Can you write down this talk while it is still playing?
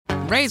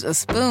raise a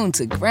spoon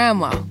to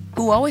Grandma,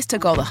 who always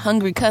took all the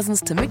hungry cousins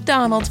to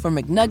McDonald's for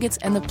McNuggets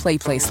and the Play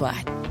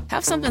Slide.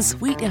 Have something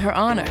sweet in her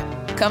honor.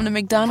 Come to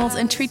McDonald's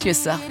and treat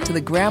yourself to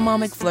the Grandma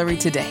McFlurry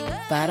today.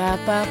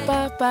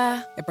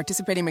 Ba-da-ba-ba-ba. At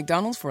participating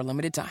McDonald's for a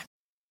limited time.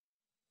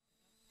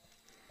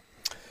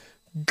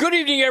 Good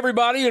evening,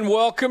 everybody, and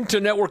welcome to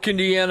Network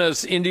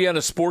Indiana's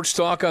Indiana Sports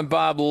Talk. I'm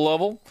Bob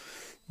Lovell.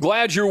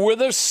 Glad you're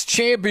with us.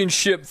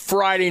 Championship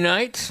Friday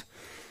night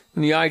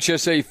in the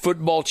IHSA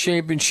Football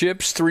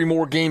Championships. 3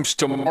 more games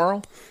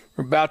tomorrow.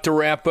 We're about to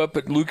wrap up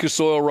at Lucas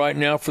Oil right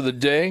now for the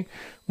day.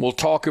 We'll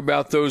talk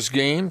about those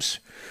games.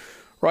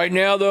 Right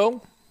now,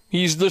 though,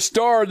 he's the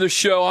star of the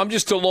show. I'm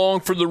just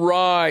along for the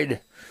ride.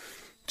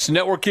 It's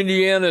Network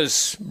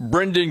Indiana's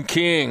Brendan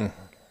King.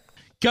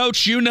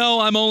 Coach, you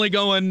know I'm only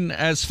going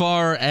as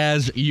far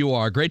as you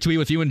are. Great to be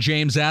with you and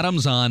James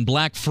Adams on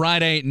Black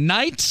Friday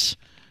night,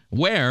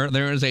 where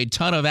there is a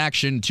ton of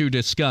action to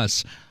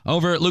discuss.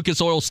 Over at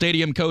Lucas Oil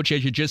Stadium, Coach,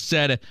 as you just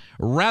said,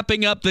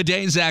 wrapping up the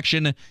day's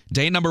action,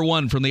 day number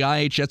 1 from the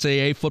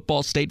IHSAA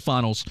Football State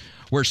Finals,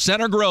 where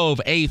Center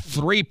Grove, a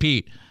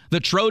three-peat.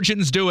 The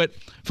Trojans do it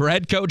for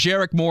head coach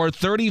Herrick Moore.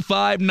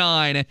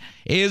 35-9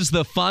 is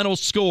the final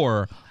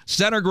score.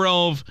 Center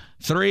Grove,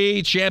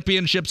 3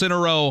 championships in a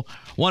row,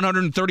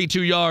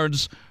 132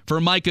 yards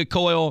for Micah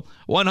Coyle,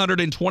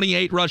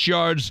 128 rush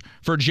yards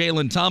for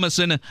Jalen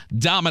Thomason.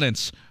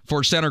 Dominance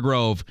for Center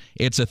Grove.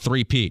 It's a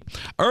three-peat.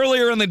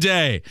 Earlier in the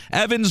day,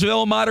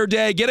 Evansville Mater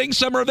Dei getting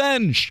some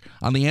revenge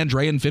on the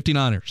Andrean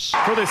 59ers.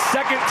 For the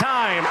second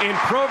time in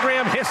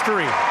program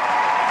history,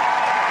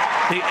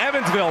 the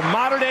Evansville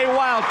Mater Dei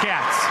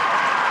Wildcats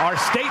are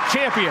state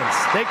champions.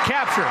 They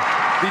capture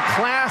the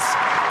Class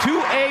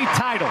 2A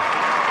title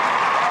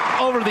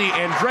over the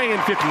Andrean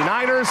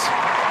 59ers,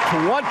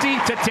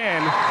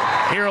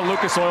 20-10 here at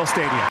Lucas Oil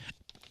Stadium.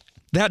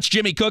 That's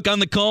Jimmy Cook on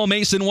the call.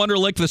 Mason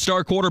Wunderlich, the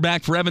star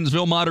quarterback for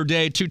Evansville Mater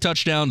Dei, 2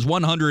 touchdowns,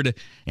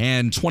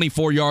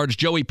 124 yards.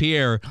 Joey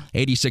Pierre,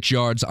 86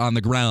 yards on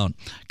the ground.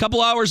 A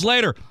couple hours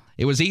later,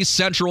 it was East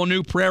Central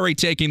New Prairie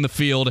taking the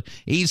field.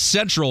 East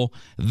Central,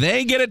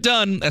 they get it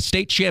done, a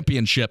state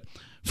championship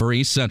for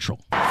East Central.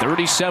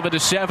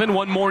 37-7.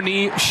 One more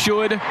knee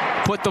should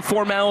put the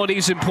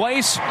formalities in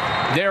place.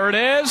 There it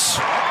is.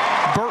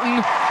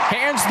 Burton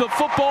hands the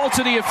football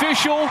to the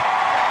official,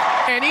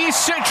 and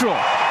East Central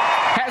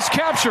has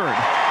captured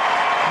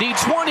the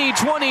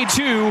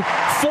 2022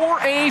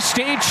 4A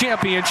state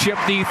championship,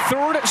 the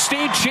 3rd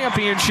state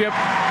championship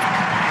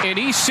in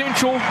East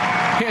Central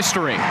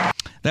history.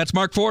 That's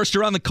Mark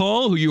Forrester on the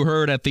call, who you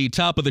heard at the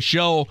top of the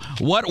show.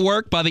 What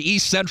worked by the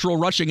East Central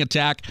rushing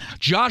attack?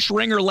 Josh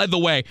Ringer led the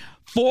way.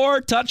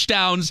 4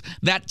 touchdowns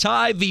that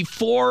tied the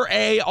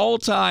 4A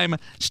all-time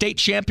state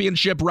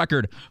championship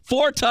record.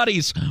 4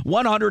 tutties,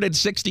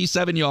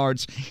 167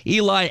 yards.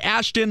 Eli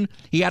Ashton,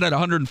 he added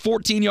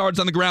 114 yards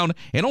on the ground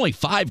and only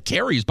 5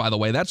 carries, by the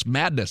way. That's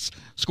madness.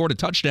 Scored a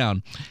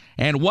touchdown.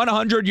 And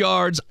 100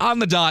 yards on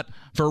the dot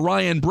for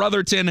Ryan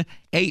Brotherton,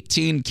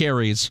 18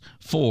 carries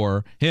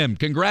for him.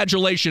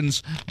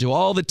 Congratulations to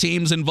all the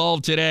teams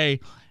involved today.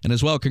 And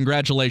as well,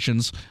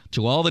 congratulations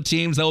to all the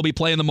teams that will be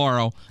playing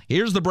tomorrow.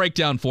 Here's the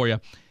breakdown for you.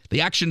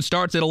 The action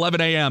starts at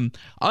 11 a.m.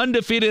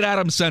 Undefeated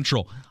Adams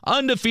Central,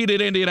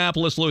 undefeated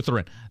Indianapolis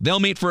Lutheran.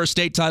 They'll meet for a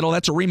state title.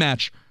 That's a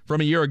rematch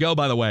from a year ago,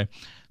 by the way.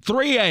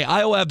 3A,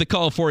 I will have the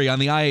call for you on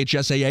the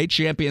IHSAA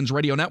Champions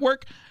Radio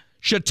Network.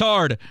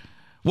 Chittard,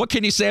 what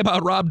can you say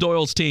about Rob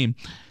Doyle's team?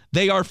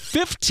 They are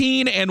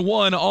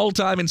 15-1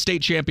 all-time in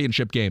state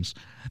championship games.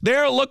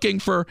 They're looking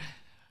for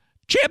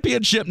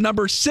championship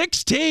number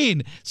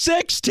 16.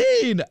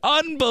 16.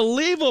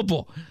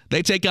 Unbelievable.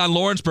 They take on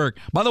Lawrenceburg.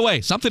 By the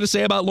way, something to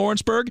say about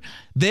Lawrenceburg.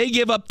 They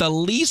give up the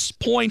least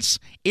points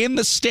in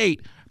the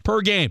state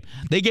per game.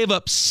 They gave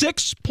up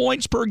 6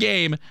 points per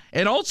game,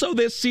 and also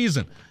this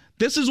season.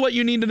 This is what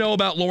you need to know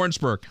about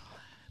Lawrenceburg.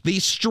 The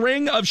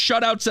string of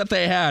shutouts that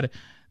they had,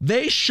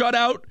 they shut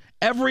out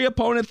every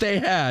opponent they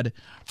had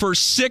for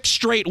 6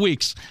 straight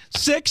weeks.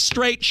 6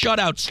 straight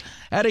shutouts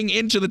heading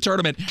into the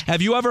tournament.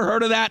 Have you ever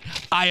heard of that?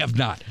 I have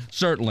not,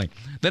 certainly.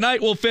 The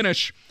night will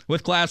finish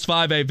with Class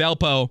 5A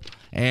Valpo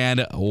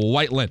and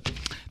Whiteland.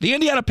 The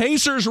Indiana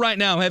Pacers right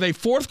now have a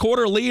 4th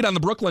quarter lead on the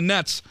Brooklyn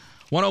Nets.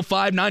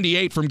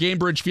 105-98 from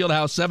Gainbridge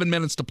Fieldhouse, 7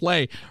 minutes to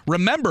play.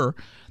 Remember,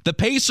 the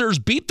Pacers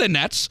beat the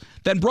Nets,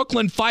 then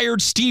Brooklyn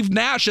fired Steve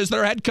Nash as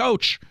their head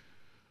coach.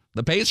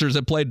 The Pacers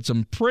have played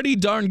some pretty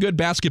darn good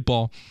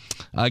basketball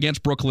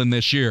against Brooklyn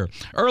this year.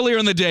 Earlier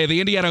in the day, the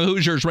Indiana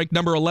Hoosiers, ranked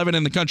number 11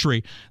 in the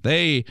country,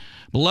 they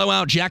blow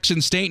out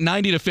Jackson State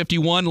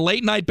 90-51.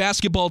 Late night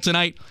basketball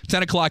tonight,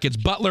 10 o'clock. It's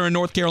Butler and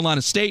North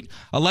Carolina State.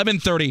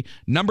 11:30,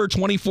 number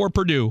 24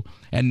 Purdue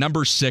and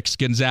number 6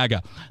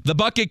 Gonzaga. The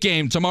bucket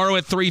game tomorrow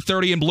at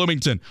 3:30 in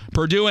Bloomington.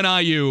 Purdue and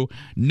IU,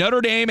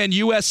 Notre Dame and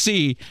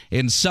USC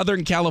in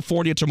Southern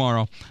California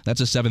tomorrow.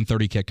 That's a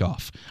 7:30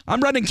 kickoff. I'm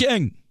Brendan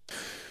King.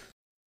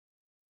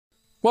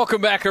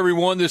 Welcome back,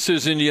 everyone. This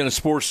is Indiana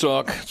Sports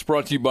Talk. It's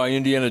brought to you by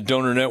Indiana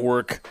Donor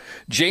Network.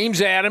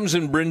 James Adams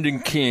and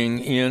Brendan King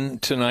in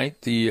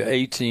tonight. The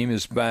A-team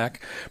is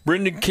back.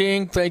 Brendan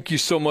King, thank you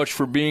so much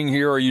for being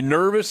here. Are you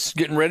nervous,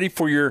 getting ready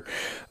for your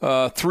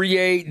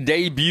 3A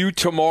debut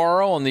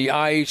tomorrow on the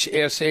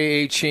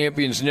IHSAA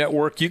Champions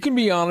Network? You can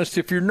be honest.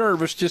 If you're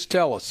nervous, just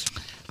tell us.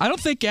 I don't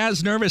think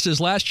as nervous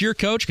as last year,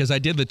 Coach, because I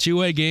did the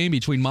 2A game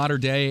between Mater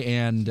Dei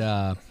and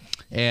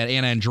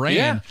Andrean.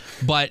 Yeah.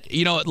 But,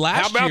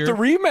 last year... How about the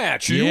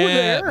rematch? You were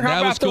there.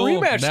 How about the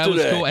rematch that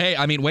today? Was cool. Hey,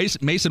 I mean,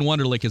 Mason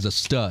Wunderlich is a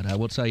stud. I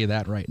will tell you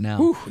that right now.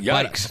 Whew,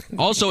 yikes. But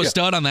also a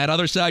stud on that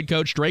other side,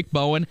 Coach Drake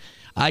Bowen.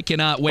 I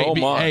cannot wait. Oh,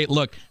 my. Hey,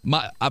 look,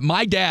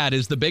 my dad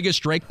is the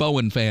biggest Drake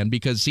Bowen fan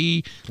because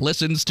he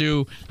listens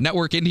to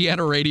Network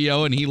Indiana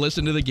Radio and he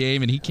listened to the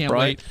game and he can't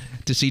wait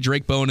to see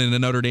Drake Bowen in a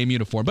Notre Dame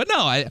uniform. But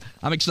no,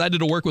 I'm excited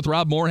to work with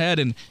Rob Moorhead,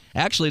 and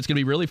actually it's going to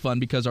be really fun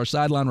because our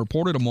sideline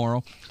reporter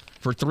tomorrow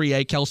for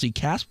 3A, Kelsey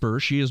Casper,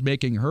 she is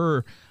making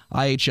her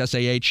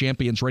IHSAA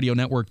Champions Radio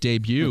Network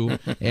debut,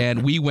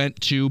 and we went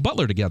to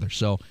Butler together.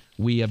 So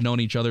we have known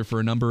each other for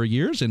a number of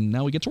years, and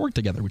now we get to work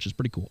together, which is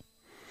pretty cool.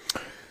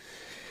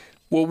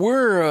 Well,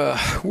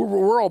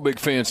 we're all big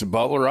fans of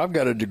Butler. I've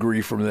got a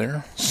degree from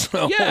there.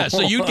 So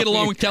you'd get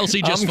along with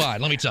Kelsey just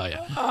fine, let me tell you.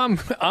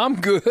 I'm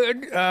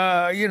good.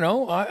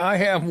 I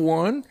have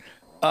one.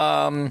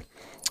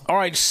 All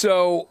right,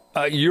 so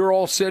you're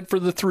all set for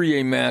the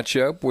 3A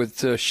matchup with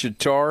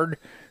Chittard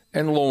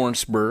and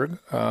Lawrenceburg.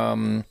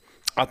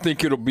 I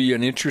think it'll be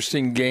an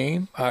interesting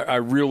game. I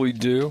really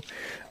do.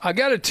 I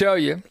got to tell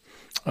you,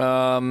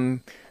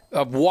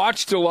 I've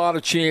watched a lot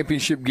of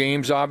championship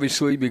games,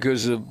 obviously,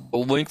 because of the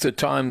length of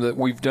time that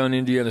we've done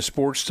Indiana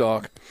Sports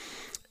Talk.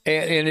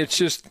 And it's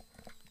just,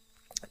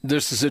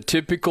 this is a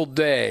typical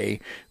day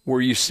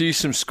where you see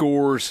some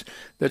scores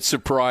that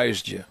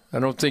surprised you. I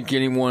don't think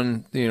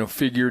anyone,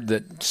 figured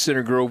that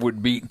Center Grove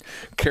would beat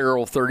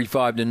Carroll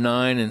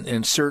 35-9,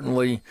 and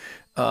certainly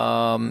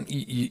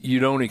you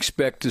don't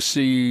expect to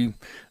see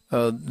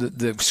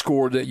the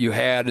score that you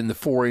had in the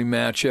 4A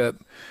matchup,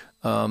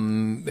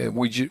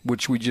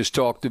 which we just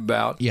talked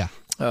about. Yeah.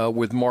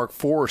 With Mark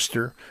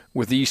Forrester,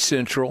 with East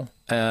Central,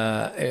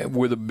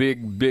 with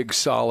a big,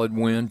 solid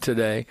win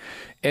today.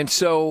 And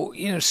so,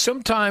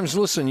 sometimes,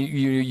 listen,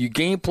 you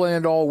game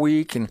planned all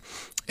week, and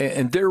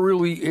they're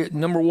really,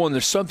 number one,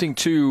 there's something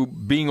to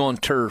being on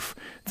turf.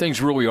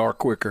 Things really are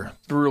quicker.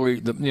 Really,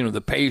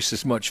 the pace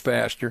is much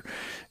faster.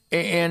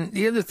 And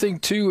the other thing,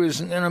 too,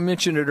 is, and I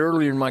mentioned it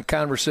earlier in my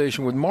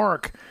conversation with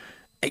Mark,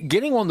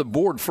 getting on the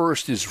board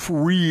first is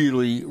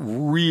really,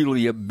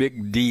 really a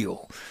big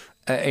deal.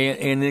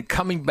 And then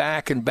coming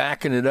back and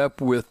backing it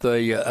up with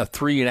a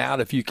 3 and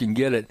out if you can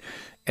get it.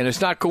 And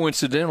it's not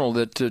coincidental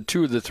that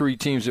 2 of the 3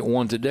 teams that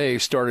won today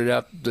started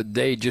out the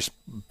day just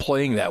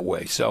playing that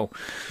way. So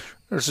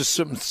there's just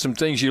some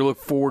things you look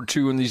forward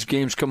to in these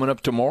games coming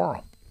up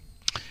tomorrow.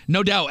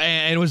 No doubt,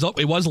 and it was a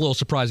little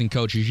surprising,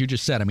 Coach, as you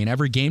just said. I mean,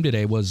 every game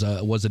today was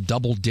a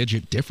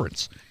double-digit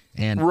difference.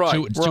 And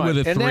two of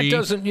the 3.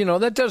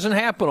 And that doesn't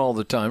happen all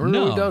the time. It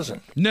really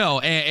doesn't. No,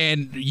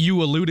 and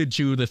you alluded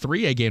to the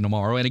 3A game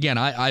tomorrow. And again,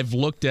 I've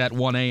looked at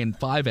 1A and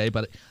 5A,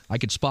 but I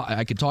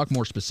could talk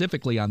more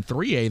specifically on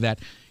 3A that,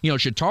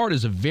 Chittard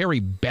is a very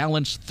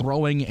balanced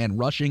throwing and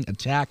rushing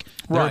attack.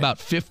 They're about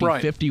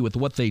 50-50 with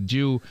what they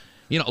do.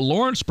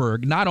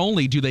 Lawrenceburg, not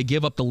only do they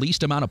give up the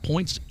least amount of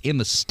points in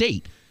the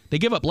state, they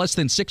give up less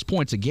than 6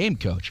 points a game,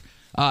 Coach.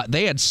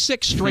 They had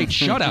 6 straight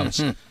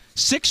shutouts.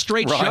 6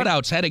 straight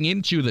shutouts heading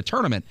into the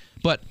tournament.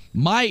 But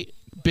my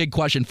big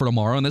question for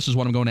tomorrow, and this is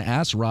what I'm going to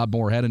ask Rob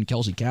Moorhead and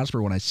Kelsey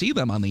Casper when I see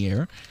them on the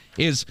air,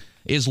 is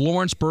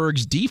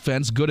Lawrenceburg's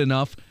defense good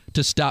enough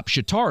to stop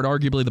Chittard,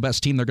 arguably the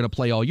best team they're going to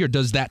play all year?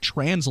 Does that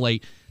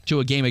translate to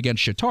a game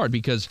against Chittard?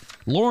 Because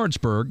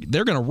Lawrenceburg,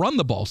 they're going to run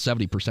the ball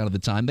 70% of the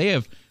time. They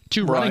have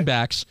 2 running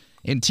backs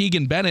in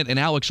Tegan Bennett and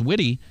Alex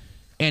Whitty,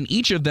 and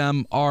each of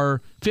them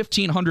are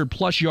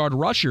 1,500-plus yard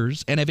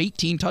rushers and have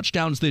 18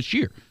 touchdowns this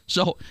year.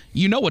 So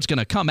you know what's going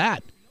to come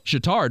at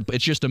Chittard, but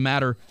it's just a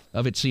matter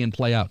of it seeing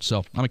play out.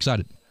 So I'm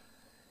excited.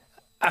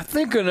 I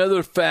think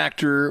another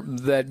factor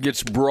that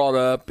gets brought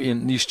up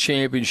in these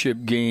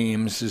championship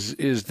games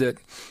is that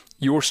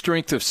your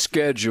strength of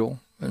schedule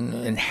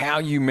and how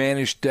you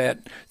manage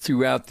that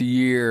throughout the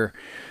year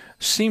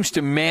seems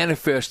to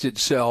manifest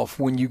itself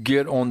when you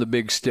get on the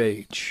big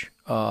stage.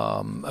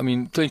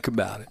 Think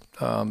about it.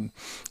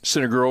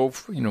 Center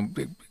Grove,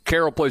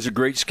 Carroll plays a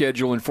great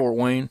schedule in Fort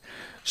Wayne.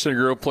 Center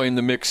Grove playing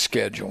the mixed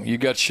schedule. You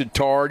got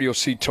Chittard, you'll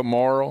see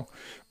tomorrow,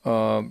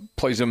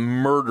 plays a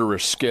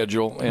murderous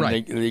schedule,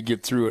 and they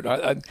get through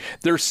it.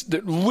 There's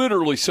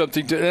literally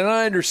something to, and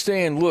I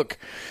understand, look,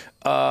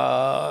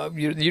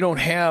 you don't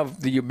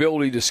have the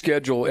ability to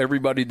schedule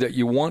everybody that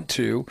you want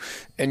to,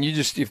 and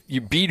if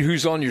you beat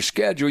who's on your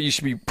schedule, you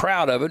should be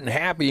proud of it and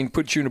happy and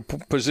put you in a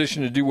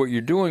position to do what you're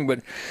doing.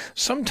 But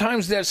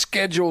sometimes that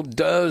schedule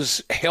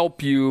does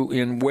help you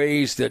in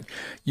ways that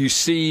you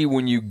see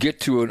when you get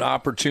to an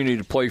opportunity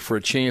to play for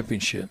a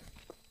championship.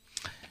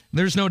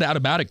 There's no doubt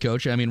about it,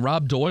 Coach. I mean,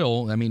 Rob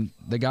Doyle,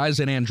 the guy's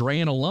an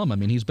Andrean alum.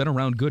 He's been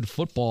around good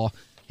football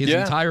his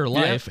entire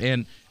life. Yeah.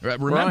 And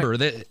remember,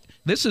 that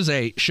this is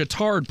a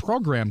Chittard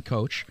program,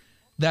 Coach,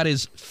 that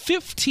is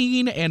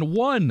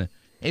 15-1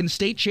 in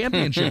state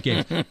championship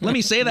games. Let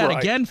me say that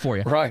again for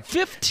you.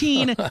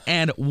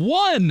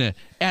 15-1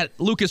 at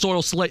Lucas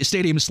Oil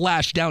Stadium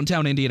 /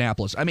 downtown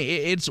Indianapolis.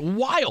 It's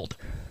wild.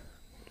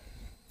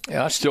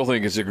 Yeah, I still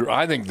think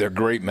I think they're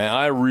great, man.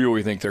 I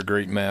really think they're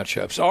great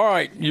matchups. All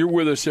right, you're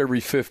with us every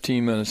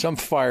 15 minutes. I'm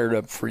fired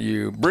up for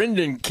you.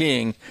 Brendan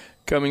King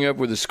coming up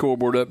with a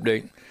scoreboard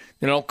update.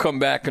 Then I'll come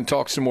back and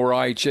talk some more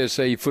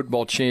IHSA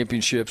football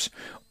championships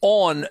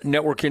on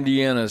Network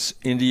Indiana's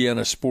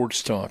Indiana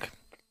Sports Talk.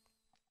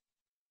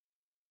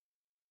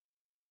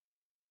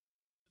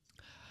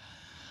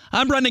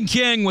 I'm Brendan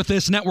King with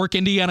this Network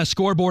Indiana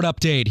scoreboard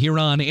update here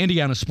on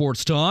Indiana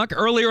Sports Talk.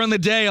 Earlier in the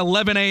day,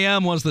 11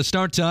 a.m. was the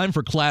start time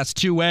for Class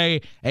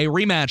 2A, a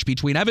rematch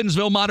between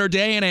Evansville Mater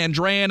Dei and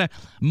Andrean.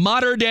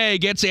 Mater Dei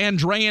gets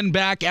Andrean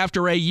back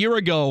after a year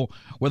ago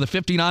where the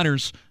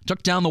 59ers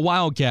took down the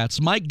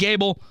Wildcats. Mike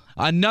Gable,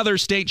 another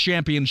state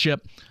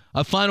championship,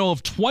 a final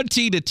of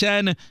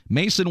 20-10.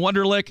 Mason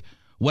Wunderlich,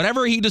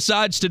 whatever he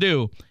decides to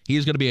do,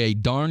 he's going to be a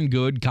darn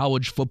good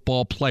college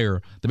football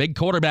player. The big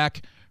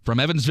quarterback from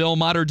Evansville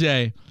Mater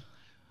Dei,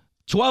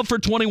 12 for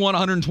 21,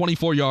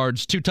 124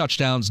 yards, 2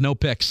 touchdowns, no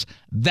picks.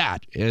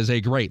 That is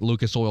a great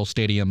Lucas Oil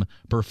Stadium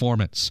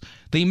performance.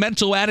 The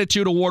Mental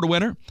Attitude Award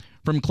winner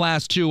from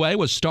Class 2A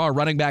was star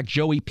running back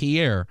Joey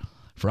Pierre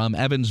from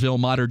Evansville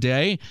Mater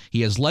Dei.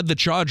 He has led the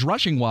charge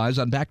rushing-wise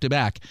on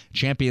back-to-back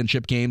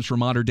championship games for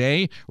Mater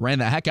Dei. Ran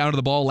the heck out of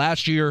the ball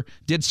last year,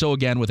 did so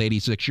again with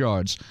 86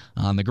 yards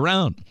on the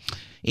ground.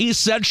 East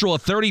Central, a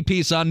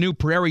 30-piece on New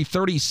Prairie,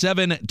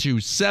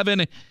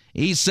 37-7.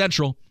 East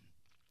Central,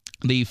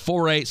 the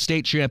 4A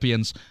state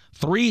champions,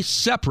 3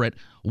 separate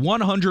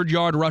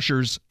 100-yard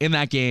rushers in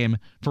that game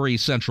for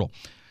East Central.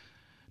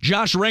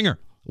 Josh Ringer,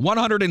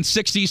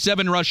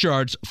 167 rush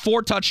yards,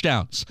 4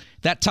 touchdowns.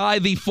 That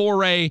tied the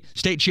 4A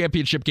state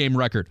championship game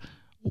record.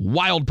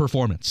 Wild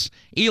performance.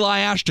 Eli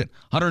Ashton,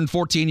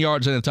 114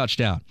 yards and a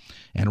touchdown.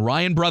 And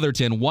Ryan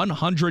Brotherton,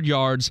 100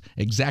 yards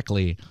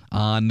exactly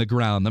on the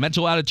ground. The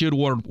Mental Attitude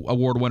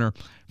Award winner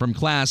from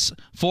Class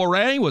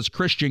 4A was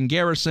Christian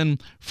Garrison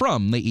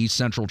from the East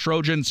Central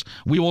Trojans.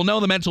 We will know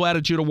the Mental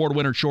Attitude Award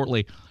winner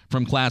shortly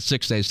from Class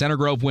 6A. Center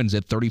Grove wins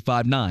it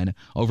 35-9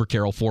 over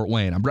Carroll Fort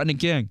Wayne. I'm Brendan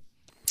King.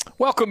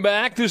 Welcome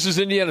back. This is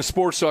Indiana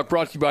Sports Talk,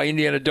 brought to you by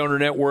Indiana Donor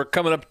Network.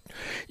 Coming up,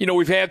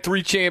 we've had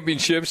 3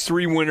 championships,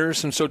 3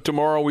 winners, and so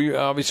tomorrow we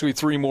obviously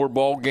 3 more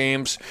ball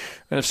games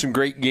and some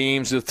great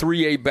games. The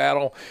 3A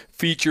battle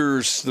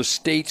features the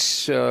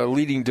state's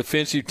leading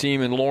defensive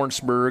team in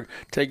Lawrenceburg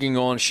taking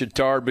on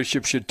Chittard.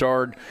 Bishop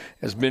Chittard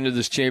has been to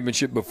this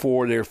championship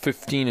before. They're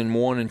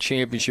 15-1 in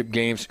championship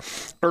games.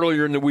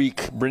 Earlier in the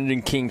week,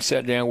 Brendan King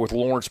sat down with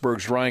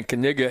Lawrenceburg's Ryan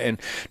Kaniga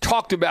and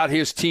talked about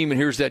his team, and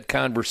here's that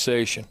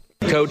conversation.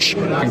 Coach,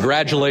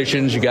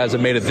 congratulations. You guys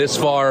have made it this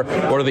far.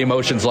 What are the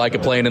emotions like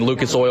of playing in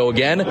Lucas Oil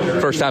again?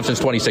 First time since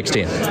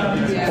 2016.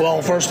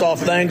 Well, first off,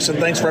 thanks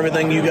for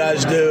everything you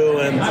guys do.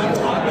 And,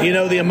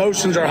 the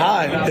emotions are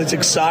high. It's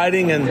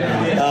exciting, and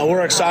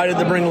we're excited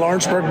to bring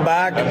Lawrenceburg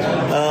back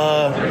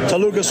to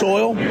Lucas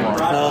Oil.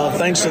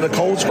 Thanks to the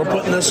Colts for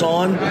putting this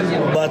on.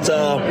 But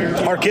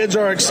our kids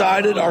are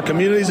excited. Our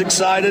community's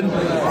excited.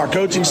 Our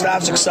coaching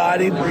staff's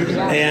excited.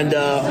 And,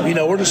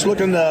 we're just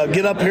looking to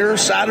get up here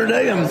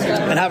Saturday and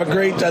have a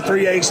great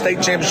 3A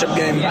state championship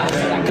game.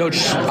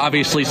 Coach,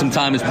 obviously some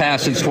time has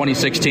passed since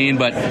 2016,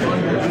 but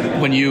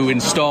when you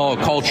install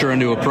culture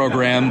into a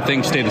program,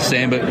 things stay the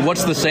same. But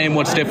what's the same,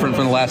 what's different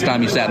from the last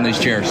time you sat in these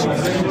chairs?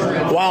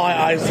 Well,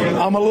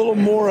 I'm a little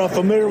more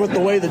familiar with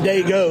the way the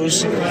day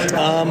goes.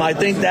 I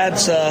think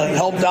that's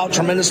helped out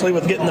tremendously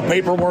with getting the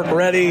paperwork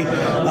ready,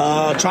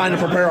 trying to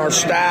prepare our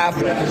staff.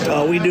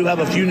 We do have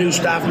a few new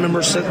staff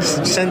members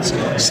since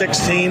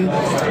 16,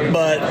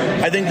 but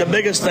I think the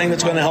biggest thing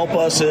that's going to help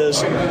us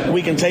is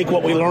we can take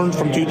what we learned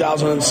from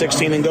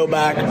 2016 and go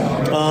back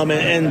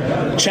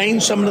and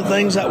change some of the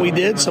things that we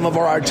did, some of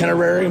our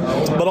itinerary,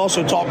 but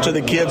also talk to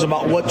the kids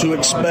about what to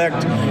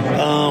expect.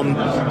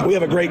 We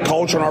have a great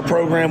culture in our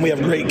program. We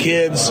have great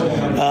kids.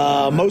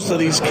 Most of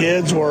these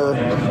kids were,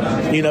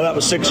 that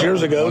was 6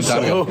 years ago,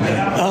 so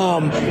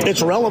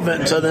it's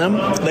relevant to them.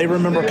 They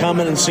remember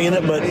coming and seeing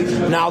it, but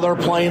now they're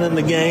playing in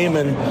the game.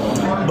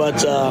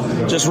 But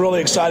just really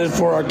excited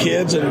for our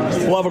kids, and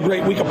we'll have a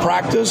great week of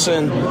practice,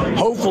 and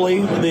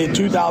hopefully the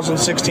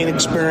 2016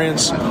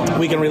 experience,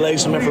 we can relay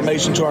some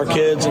information to our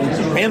kids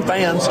and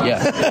fans.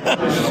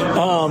 Yeah.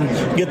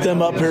 get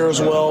them up here as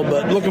well.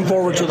 But looking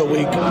forward to the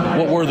week.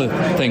 What were the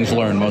things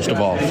learned most of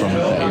all from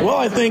it? Well,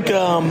 I think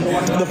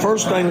the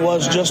first thing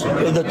was just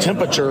the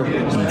temperature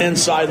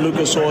inside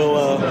Lucas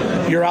Oil.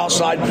 You're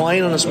outside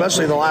playing, and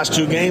especially the last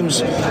two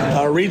games,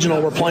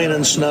 regional, we're playing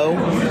in snow.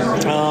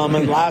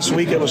 And last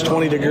week it was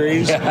 20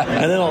 degrees.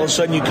 And then all of a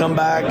sudden you come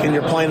back and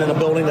you're playing in a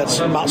building that's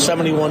about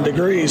 71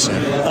 degrees.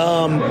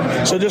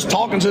 So just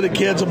talking to the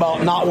kids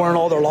about not wearing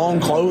all their long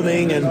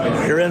clothing, and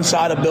you're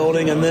inside a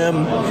building, and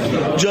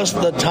then just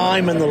the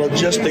time and the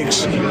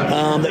logistics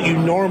that you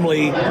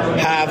normally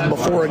have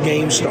before a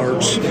game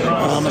starts,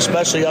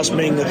 especially us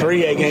being the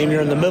 3A game,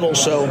 you're in the middle,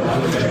 so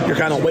you're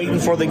kind of waiting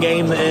for the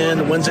game to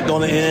end. When's it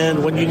going to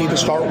end? When you need to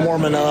start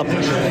warming up,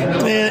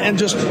 and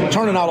just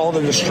turning out all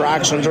the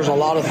distractions. There's a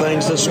lot of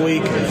things this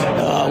week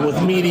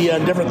with media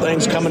and different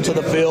things coming to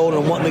the field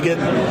and wanting to get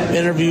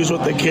interviews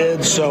with the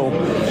kids, so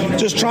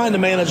just trying to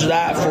manage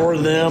that for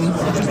them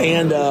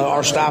and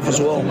our staff as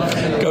well.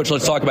 Coach,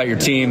 let's talk about your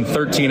team.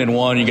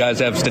 13-1. You guys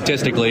have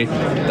statistically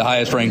the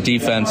highest ranked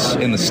defense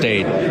in the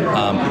state.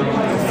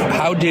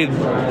 How did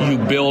you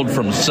build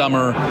from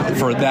summer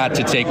for that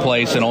to take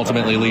place and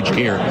ultimately lead you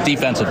here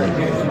defensively?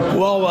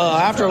 Well,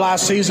 after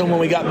last season when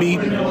we got beat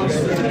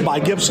by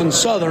Gibson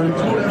Southern,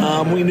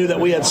 we knew that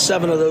we had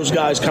 7 of those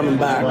guys coming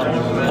back.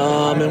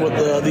 And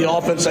with the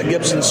offense that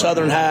Gibson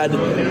Southern had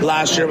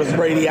last year with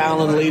Brady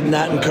Allen leading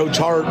that and Coach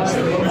Hart,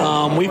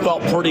 we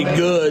felt pretty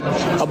good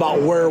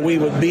about where we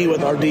would be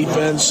with our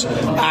defense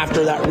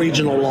after that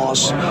regional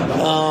loss.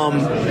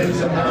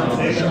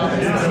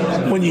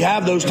 When you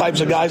have those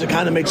types of guys, it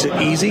kind of makes it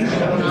easy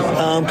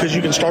because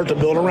you can start to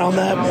build around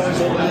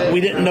that.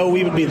 We didn't know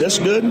we would be this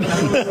good,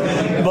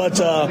 but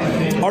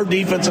our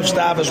defensive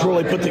staff has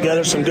really put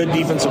together some good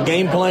defensive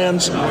game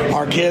plans.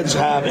 Our kids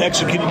have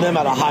executed them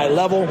at a high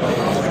level,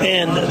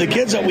 and the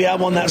kids that we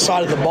have on that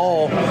side of the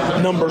ball,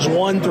 numbers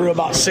 1 through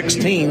about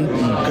 16,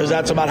 because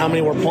that's about how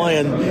many we're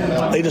playing,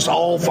 they just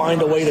all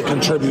find a way to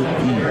contribute,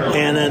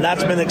 and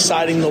that's been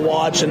exciting to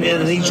watch, and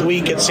each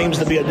week it seems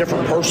to be a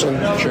different person.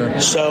 Sure.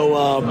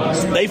 So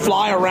they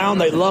fly around,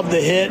 they love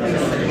to hit,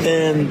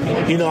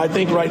 and I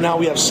think right now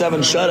we have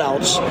 7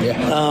 shutouts,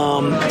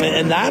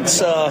 and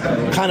that's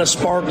kind of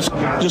sparked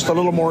just a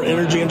little more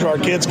energy into our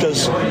kids,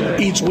 because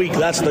each week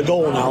that's the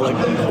goal now.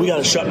 Like, we got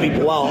to shut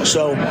people out.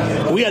 So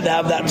we had to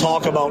have that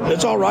talk about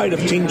it's all right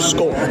if teams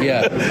score.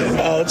 Yeah,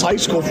 it's high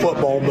school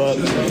football, but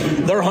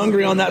they're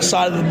hungry on that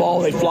side of the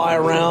ball. They fly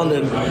around,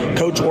 and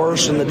Coach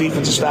Worse and the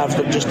defensive staff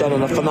have just done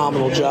a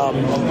phenomenal job.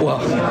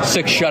 Well,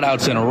 6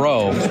 shutouts in a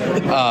row.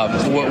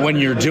 When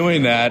you're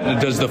doing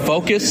that, does the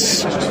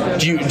focus?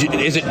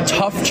 Is it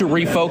tough to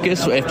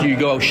refocus if you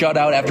go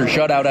shutout after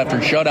shutout after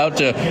shutout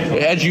to,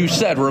 as you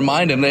said,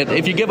 remind them that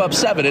if you give up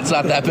 7, it's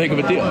not that big of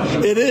a deal?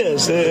 It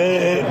is.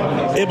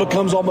 It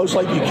becomes almost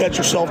like you catch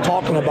yourself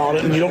talking about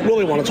it, and you don't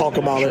really want to talk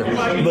about it.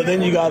 But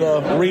then you got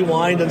to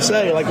rewind and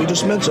say, like we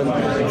just mentioned,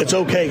 it's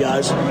okay,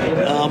 guys.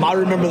 I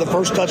remember the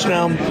first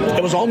touchdown.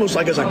 It was almost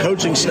like as a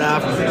coaching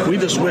staff, we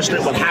just wished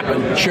it would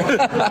happen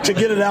to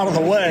get it out of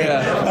the way.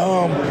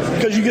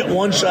 Because you get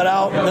 1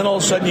 shutout, and then all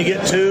of a sudden you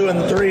get 2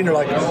 and 3, and you're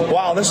like,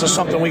 wow, this is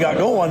something we got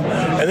going.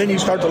 And then you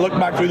start to look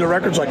back through the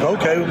records like,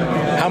 okay,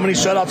 how many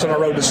shutouts on a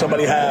road does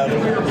somebody have?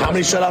 How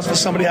many shutouts does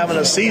somebody have in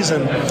a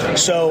season?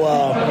 So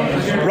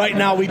right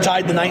now we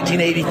tied the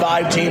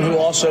 1985 team, who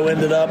also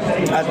ended up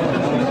at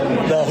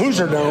the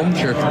Hoosier Dome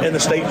in the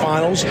state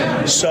finals.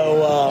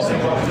 So,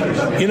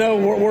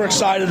 we're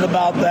excited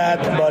about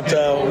that, but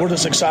we're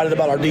just excited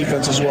about our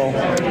defense as well.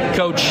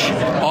 Coach,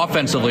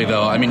 offensively,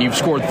 though, I mean, you've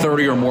scored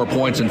 30 or more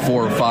points in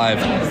 4 or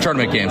 5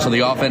 tournament games, so the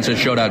offense has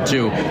showed out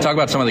too. Talk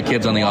about some of the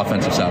kids on the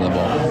offensive side of the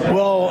ball.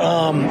 Well,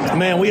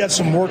 we had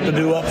some work to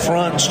do up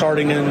front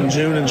starting in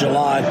June and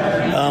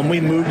July. We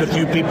moved a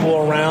few people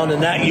around,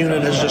 and that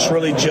unit has just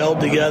really gelled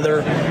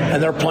together,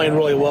 and they're playing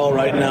really well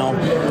right now.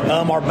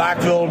 Our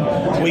backfield,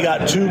 we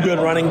got 2 good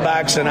running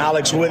backs, and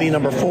Alex Witty,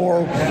 number 4,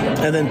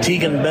 and then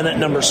Tegan Bennett,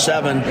 number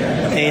 7.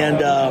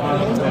 And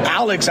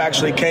Alex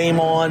actually came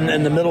on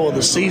in the middle of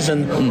the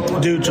season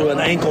due to an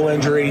ankle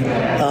injury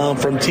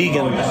from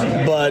Tegan.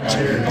 But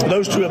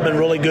those 2 have been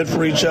really good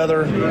for each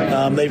other.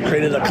 They've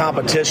created a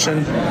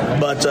competition,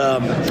 but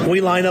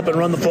we line up and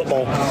run the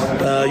football.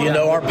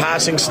 Our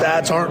passing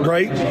stats aren't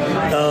great.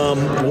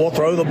 We'll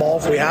throw the ball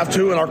if we have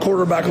to, and our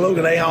quarterback,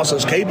 Logan Ahaus,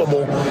 is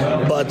capable.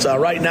 But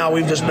right now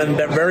we've just been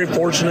very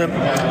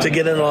fortunate to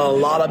get in a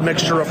lot of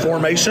mixture of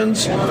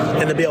formations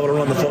and to be able to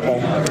run the football.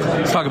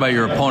 Let's talk about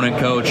your opponent,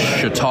 Coach.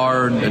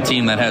 Chatard, a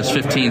team that has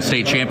 15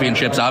 state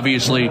championships.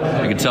 Obviously,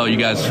 I can tell you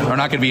guys are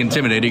not going to be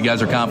intimidated. You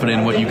guys are confident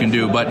in what you can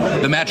do,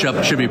 but the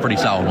matchup should be a pretty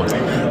solid one.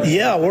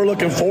 Yeah, we're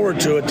looking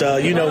forward to it.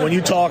 When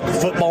you talk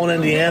football in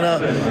Indiana,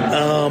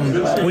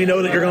 we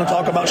know that you're going to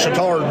talk about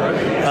Chittard.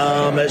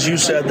 As you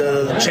said,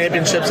 the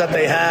championships that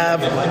they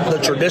have, the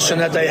tradition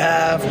that they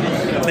have.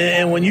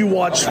 And when you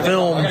watch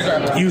film,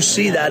 you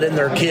see that in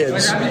their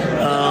kids.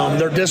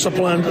 They're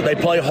disciplined. They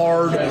play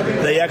hard.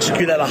 They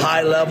execute at a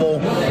high level.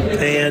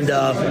 And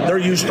they're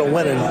used to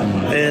winning.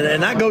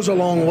 And that goes a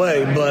long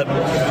way. But,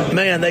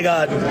 man, they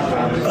got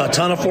a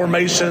ton of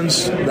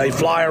formations. They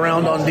fly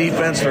around on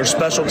defense. Their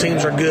special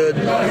teams are good.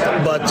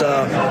 But,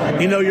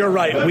 you're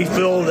right. We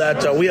feel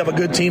that we have a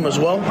good team as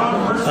well.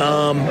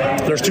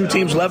 There's 2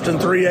 teams left in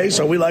 3A,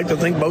 so we like to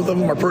think both of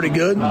them are pretty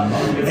good.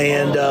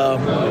 And,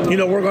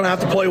 we're going to have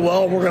to play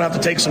well. We're going to have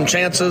to take some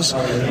chances.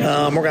 We're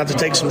going to have to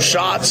take some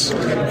shots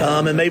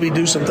and maybe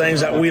do some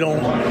things that we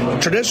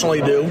don't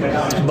traditionally do.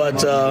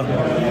 But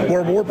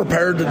we're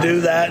prepared to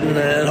do that,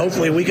 and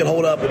hopefully we can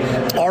hold up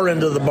our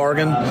end of the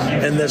bargain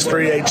in this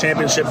 3A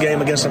championship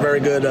game against a very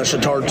good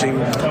Chittard team.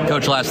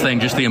 Coach, last thing,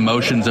 just the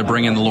emotions of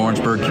bringing the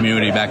Lawrenceburg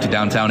community back to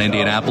downtown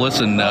Indianapolis,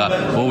 and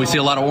will we see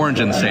a lot of orange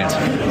in the stands?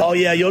 Oh,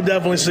 yeah, you'll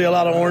definitely see a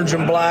lot of orange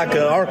and black.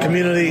 Our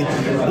community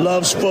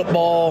loves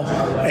football,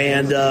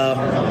 and,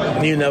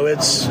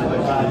 it's,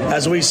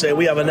 as we say,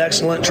 we have an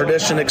excellent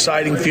tradition,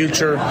 exciting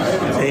future,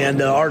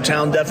 and our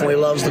town definitely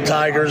loves the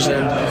Tigers,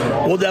 and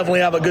we'll definitely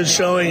have a good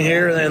showing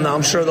here, and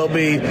I'm sure they'll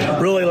be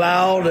really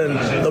loud, and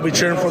they'll be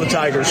cheering for the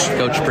Tigers.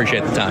 Coach,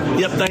 appreciate the time.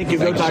 Yep, thank you.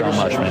 Go Tigers.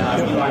 So much,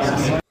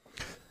 man.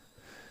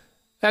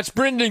 That's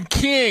Brendan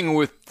King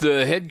with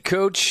the head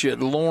coach at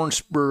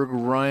Lawrenceburg,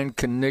 Ryan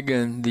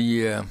Knigan.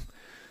 The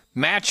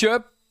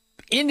matchup,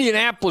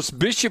 Indianapolis,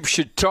 Bishop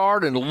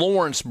Chittard, and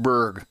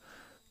Lawrenceburg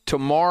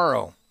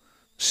tomorrow.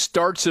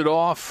 Starts it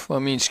off,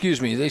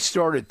 they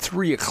start at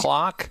 3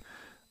 o'clock.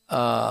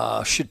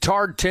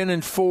 Chittard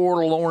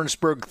 10-4,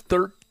 Lawrenceburg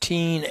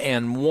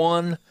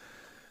 13-1.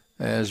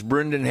 As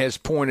Brendan has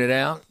pointed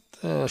out,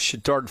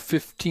 Chittard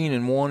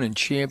 15-1 in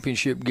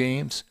championship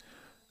games.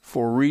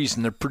 For a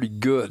reason, they're pretty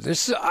good.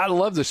 I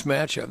love this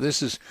matchup.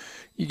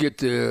 You get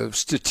the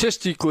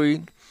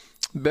statistically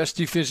best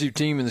defensive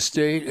team in the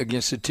state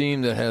against a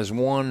team that has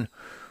won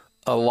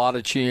a lot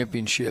of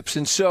championships,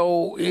 and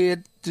so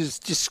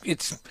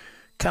it's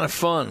kind of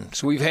fun.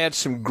 So we've had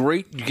some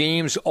great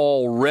games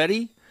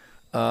already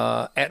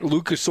at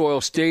Lucas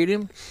Oil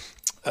Stadium.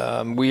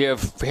 We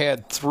have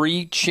had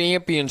 3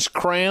 champions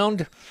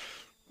crowned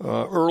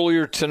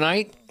earlier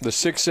tonight. The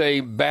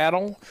 6A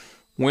battle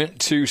went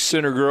to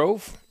Center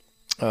Grove.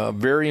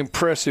 Very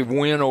impressive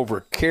win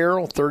over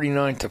Carroll,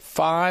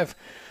 39-5.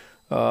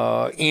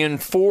 In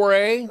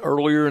 4A,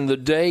 earlier in the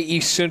day,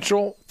 East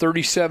Central,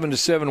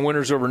 37-7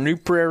 winners over New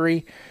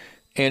Prairie.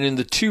 And in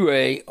the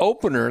 2A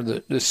opener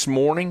this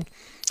morning,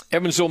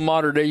 Evansville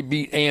Mater Dei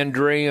beat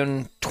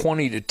Andrean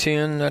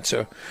 20-10. That's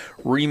a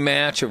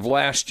rematch of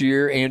last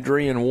year.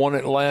 Andrean won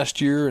it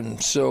last year,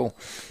 and so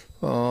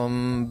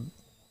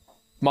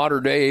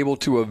Mater Dei able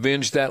to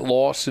avenge that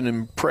loss in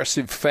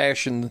impressive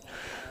fashion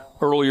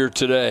earlier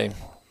today.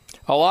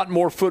 A lot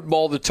more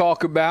football to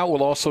talk about.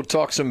 We'll also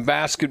talk some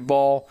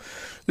basketball.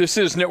 This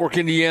is Network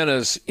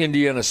Indiana's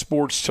Indiana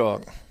Sports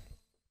Talk.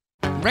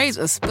 Raise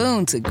a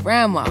spoon to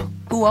Grandma,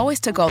 who always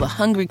took all the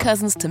hungry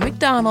cousins to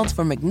McDonald's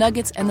for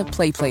McNuggets and the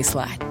Play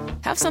Slide.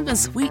 Have something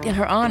sweet in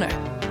her honor.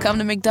 Come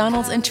to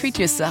McDonald's and treat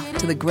yourself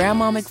to the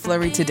Grandma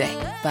McFlurry today.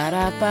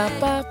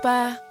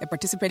 Ba-da-ba-ba-ba. At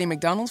participating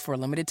McDonald's for a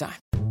limited time.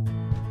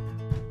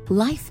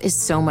 Life is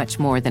so much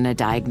more than a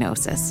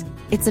diagnosis.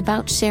 It's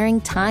about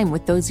sharing time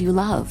with those you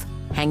love,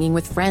 hanging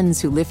with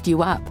friends who lift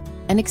you up,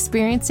 and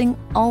experiencing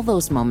all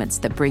those moments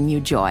that bring you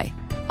joy.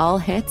 All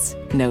hits,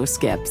 no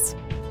skips.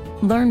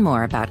 Learn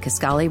more about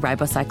Kisqali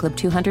Ribociclib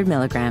 200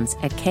 milligrams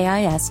at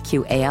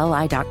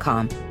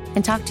KISQALI.com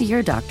and talk to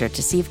your doctor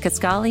to see if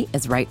Kisqali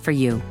is right for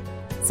you.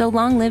 So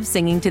long live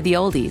singing to the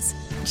oldies,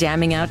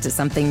 jamming out to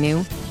something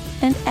new,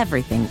 and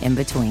everything in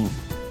between.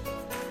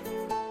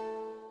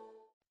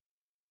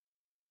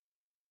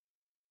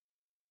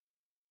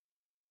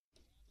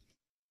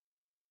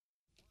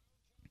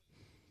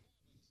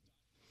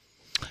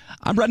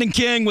 I'm Brendan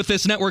King with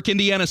this Network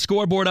Indiana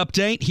scoreboard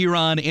update here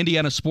on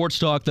Indiana Sports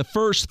Talk. The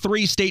first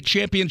 3 state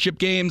championship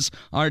games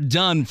are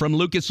done from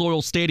Lucas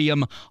Oil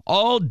Stadium.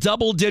 All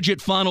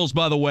double-digit finals,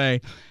 by the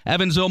way.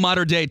 Evansville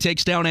Mater Dei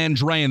takes down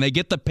Andrean. They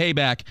get the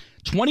payback.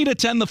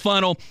 20-10 the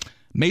final.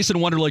 Mason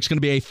Wonderlick's going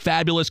to be a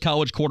fabulous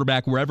college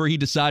quarterback wherever he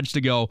decides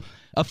to go.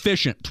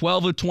 Efficient,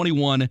 12 of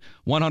 21,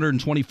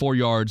 124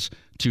 yards,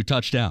 2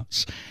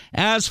 touchdowns.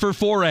 As for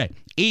 4A,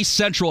 East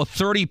Central, a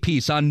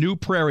 30-piece on New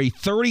Prairie,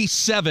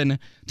 37-7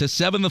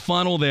 the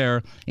final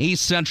there.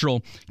 East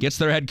Central gets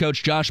their head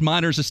coach, Josh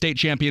Miners, a state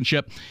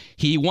championship.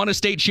 He won a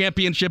state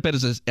championship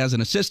as an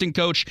assistant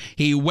coach.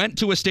 He went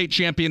to a state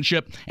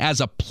championship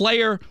as a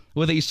player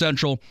with East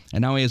Central,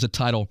 and now he has a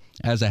title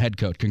as a head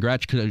coach.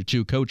 Congrats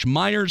to Coach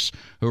Miners,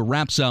 who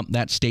wraps up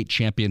that state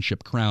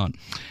championship crown.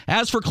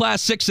 As for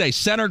Class 6A,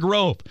 Center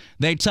Grove,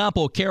 they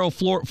topple Carroll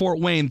Fort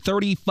Wayne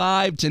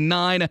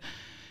 35-9.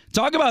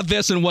 Talk about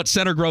this and what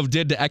Center Grove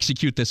did to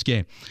execute this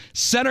game.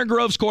 Center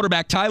Grove's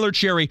quarterback, Tyler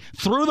Cherry,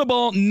 threw the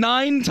ball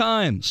 9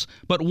 times,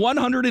 but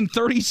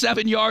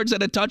 137 yards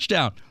and a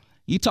touchdown.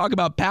 You talk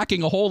about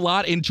packing a whole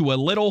lot into a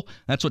little.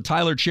 That's what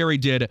Tyler Cherry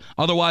did.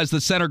 Otherwise,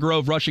 the Center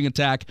Grove rushing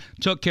attack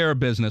took care of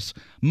business.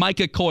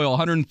 Micah Coyle,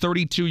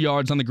 132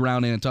 yards on the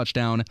ground and a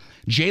touchdown.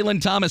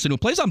 Jalen Thomason, who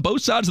plays on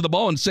both sides of the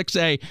ball in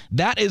 6A.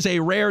 That is a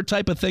rare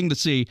type of thing to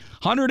see.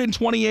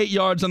 128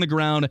 yards on the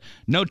ground,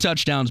 no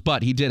touchdowns,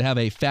 but he did have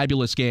a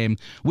fabulous game.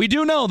 We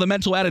do know the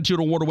Mental Attitude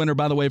Award winner,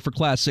 by the way, for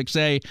Class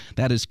 6A.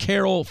 That is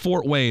Carroll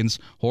Fort Wayne's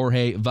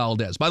Jorge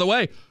Valdez. By the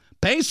way,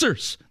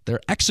 Pacers, they're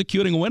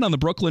executing a win on the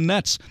Brooklyn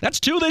Nets. That's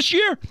 2 this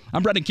year.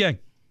 I'm Brendan King.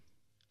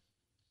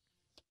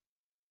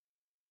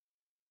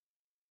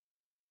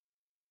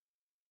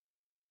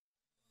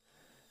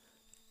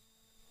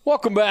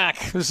 Welcome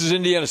back. This is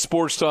Indiana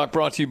Sports Talk,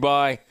 brought to you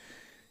by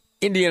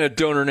Indiana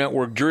Donor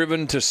Network,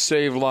 driven to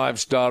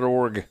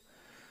savelives.org.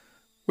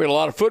 We had a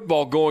lot of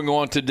football going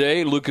on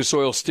today, Lucas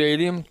Oil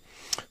Stadium.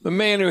 The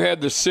man who had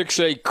the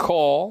 6A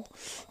call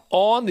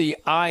on the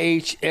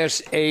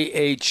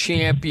IHSAA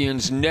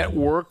Champions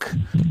Network,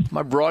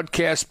 my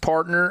broadcast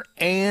partner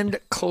and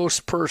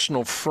close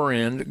personal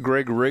friend,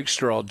 Greg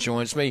Rakestraw,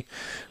 joins me.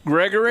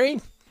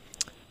 Gregory,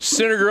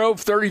 Center Grove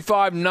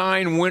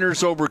 35-9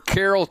 winners over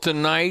Carroll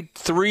tonight,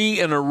 3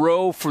 in a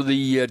row for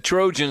the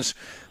Trojans.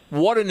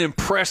 What an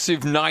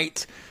impressive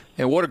night,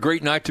 and what a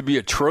great night to be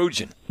a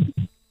Trojan.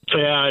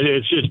 Yeah,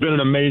 it's been an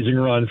amazing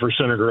run for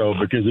Center Grove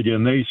because,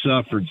 again, they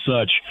suffered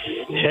such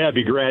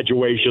heavy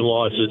graduation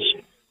losses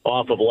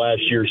off of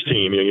last year's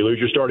team. You lose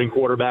your starting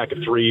quarterback of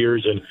 3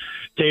 years, and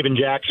Taven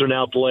Jackson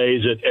now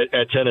plays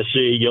at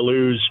Tennessee. You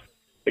lose,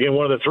 again,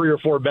 one of the 3 or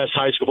 4 best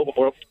high school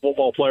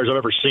football players I've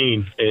ever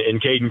seen in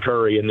Caden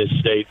Curry in this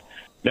state.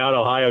 Now at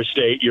Ohio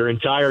State, your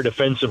entire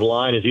defensive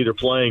line is either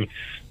playing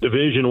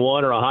Division I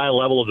or a high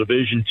level of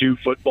Division II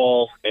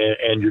football,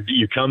 and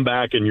you come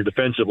back and your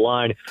defensive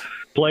line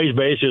plays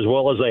basically as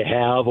well as they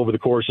have over the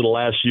course of the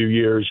last few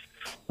years.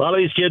 A lot of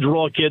these kids were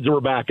all kids that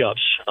were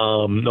backups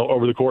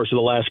over the course of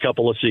the last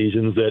couple of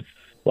seasons. That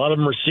a lot of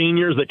them are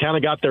seniors that kind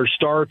of got their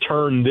star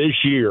turn this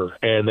year,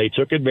 and they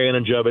took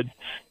advantage of it.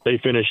 They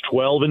finished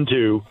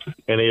 12-2,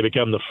 and they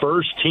become the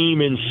first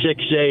team in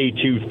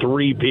 6A to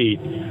three-peat.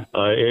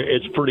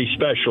 It's pretty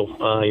special.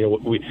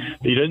 We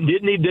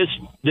didn't need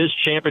this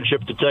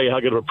championship to tell you how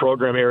good of a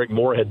program Eric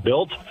Moore had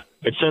built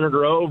at Center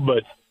Grove,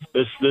 but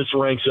this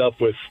ranks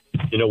up with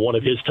one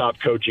of his top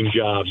coaching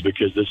jobs,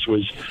 because this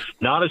was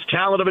not as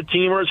talented of a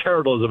team or as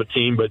heralded of a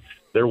team, but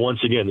they're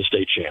once again the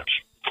state champs.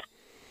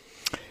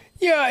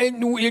 Yeah,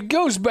 and it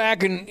goes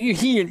back, and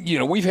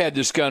we've had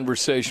this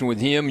conversation with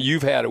him.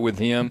 You've had it with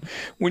him.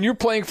 When you're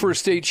playing for a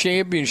state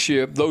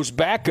championship, those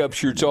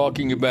backups you're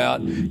talking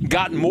about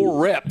got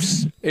more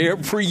reps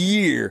every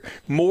year,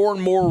 more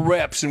and more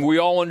reps, and we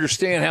all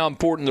understand how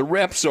important the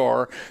reps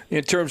are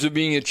in terms of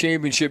being a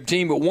championship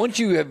team. But once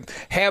you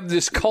have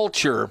this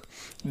culture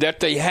that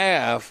they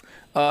have,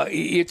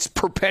 it's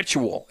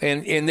perpetual,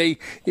 and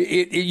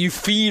you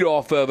feed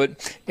off of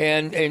it.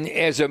 And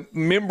as a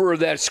member of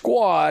that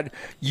squad,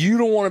 you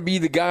don't want to be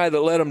the guy that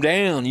let them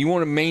down. You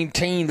want to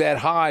maintain that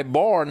high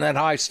bar and that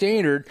high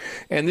standard.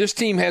 And this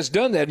team has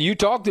done that. You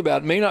talked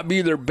about it may not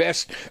be their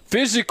best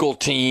physical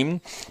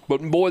team,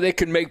 but boy, they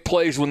can make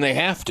plays when they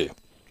have to.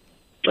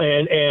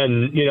 And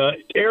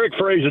Eric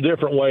phrased a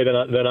different way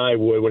than I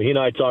would when he and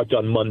I talked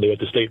on Monday at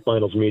the state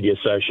finals media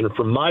session.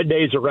 From my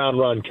days around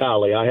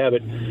Roncalli, I have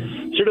it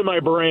sort of in my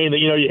brain that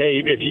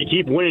hey, if you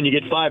keep winning, you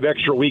get 5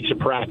 extra weeks of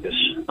practice.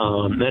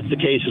 That's the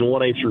case in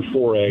 1A through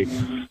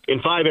 4A. In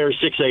 5A or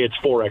 6A, it's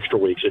 4 extra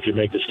weeks if you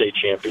make the state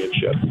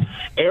championship.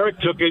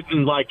 Eric took it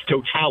in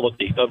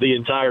totality of the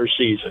entire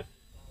season.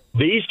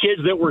 These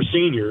kids that were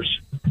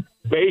seniors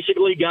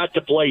basically got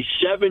to play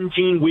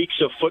 17 weeks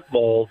of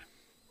football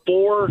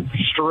 4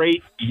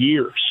 straight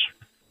years,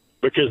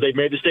 because they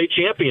made the state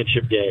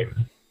championship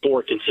game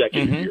 4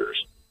 consecutive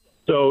years.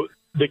 So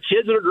the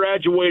kids that are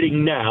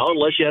graduating now,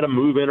 unless you had a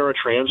move in or a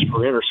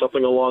transfer in or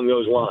something along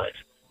those lines,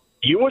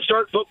 you would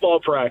start football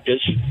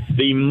practice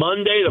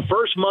the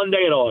first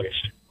Monday in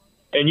August,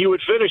 and you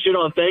would finish it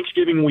on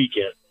Thanksgiving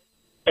weekend.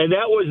 And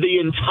that was the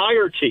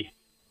entirety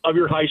of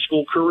your high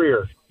school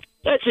career.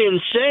 That's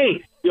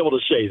insane to be able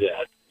to say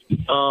that.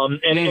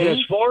 And as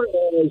far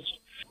as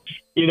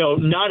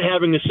not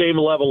having the same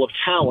level of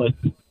talent,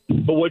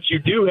 but what you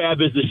do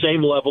have is the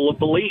same level of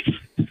belief.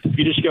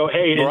 You just go,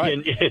 hey,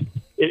 right.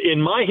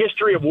 in my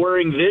history of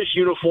wearing this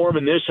uniform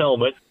and this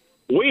helmet,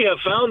 we have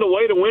found a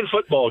way to win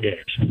football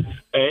games.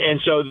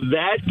 And so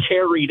that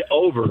carried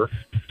over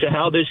to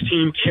how this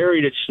team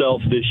carried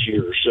itself this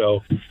year.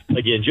 So,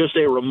 again, just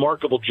a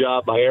remarkable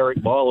job by Eric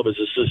and all of his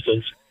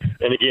assistants.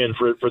 And, again,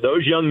 for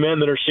those young men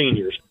that are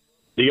seniors,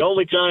 the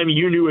only time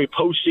you knew a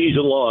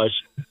postseason loss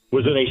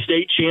was in a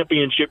state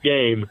championship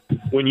game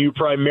when you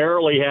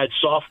primarily had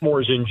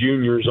sophomores and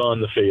juniors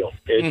on the field.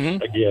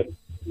 Again,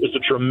 it's a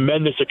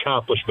tremendous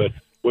accomplishment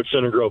what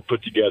Center Grove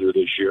put together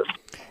this year.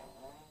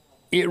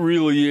 It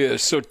really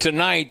is. So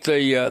tonight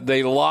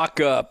they lock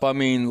up. I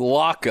mean,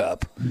 lock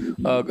up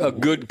a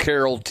good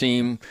Carroll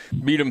team,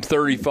 beat them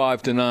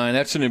 35-9.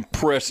 That's an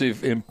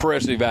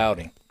impressive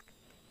outing.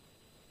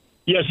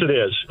 Yes, it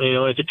is.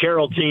 It's a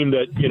Carroll team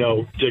that,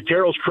 to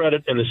Carroll's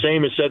credit, and the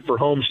same is said for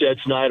Homestead,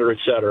 Snyder, et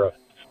cetera.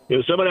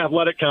 Summit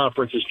Athletic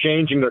Conference is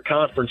changing their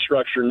conference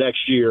structure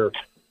next year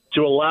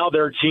to allow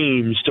their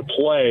teams to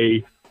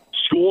play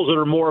schools that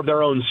are more of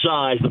their own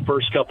size the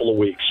first couple of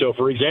weeks. So,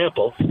 for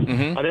example,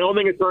 I don't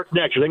think it starts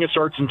next year. I think it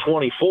starts in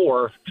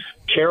 24.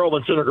 Carroll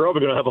and Center Grove are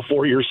going to have a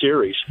 4-year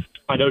series.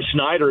 I know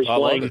Snyder is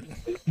playing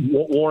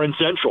Warren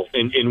Central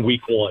in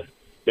week 1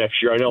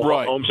 next year. I know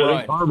Homestead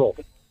and Carmel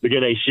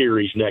begin a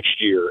series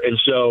next year. And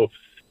so,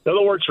 in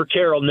other words, for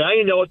Carroll, now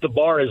you know what the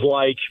bar is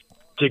like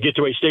to get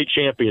to a state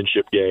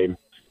championship game.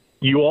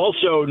 You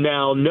also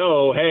now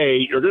know,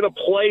 hey, you're going to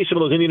play some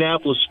of those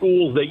Indianapolis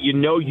schools that you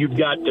know you've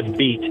got to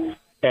beat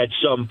at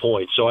some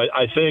point. So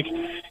I think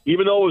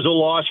even though it was a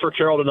loss for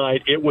Carroll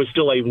tonight, it was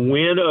still a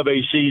win of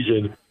a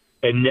season.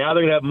 And now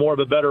they're going to have more of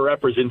a better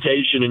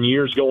representation in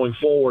years going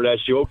forward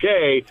as to,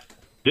 okay,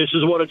 this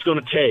is what it's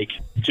going to take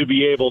to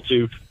be able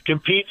to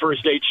compete for a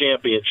state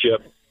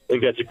championship. I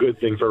think that's a good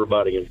thing for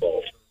everybody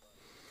involved.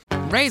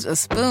 Raise a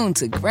spoon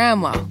to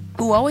Grandma,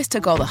 who always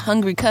took all the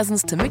hungry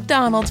cousins to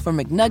McDonald's for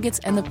McNuggets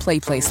and the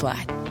Play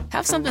Slide.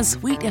 Have something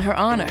sweet in her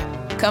honor.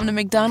 Come to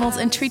McDonald's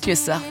and treat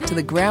yourself to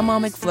the Grandma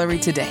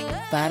McFlurry today.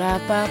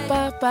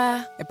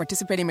 Ba-da-ba-ba-ba. At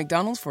participating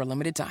McDonald's for a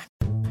limited time.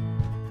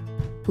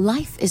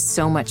 Life is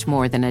so much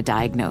more than a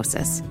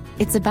diagnosis.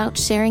 It's about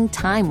sharing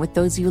time with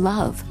those you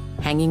love,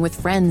 hanging with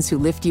friends who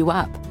lift you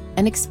up,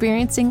 and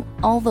experiencing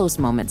all those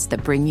moments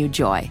that bring you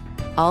joy.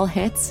 All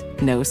hits,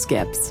 no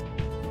skips.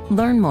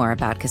 Learn more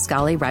about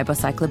Kisqali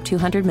Ribociclib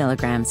 200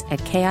 milligrams at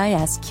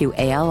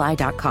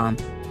KISQALI.com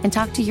and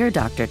talk to your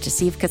doctor to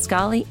see if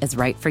Kisqali is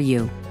right for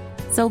you.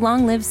 So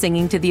long live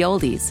singing to the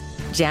oldies,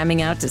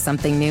 jamming out to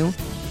something new,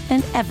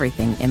 and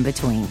everything in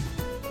between.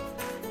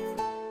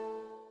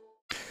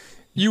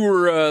 You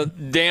were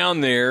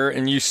down there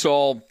and you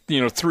saw,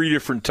 3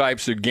 different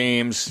types of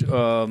games.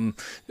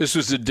 This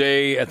was the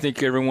day I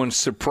think everyone's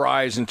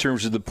surprised in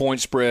terms of the point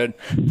spread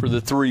for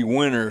the 3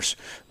 winners.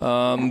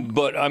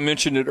 But I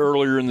mentioned it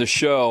earlier in the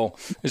show.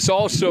 It's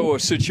also a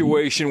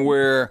situation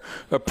where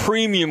a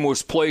premium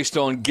was placed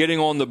on getting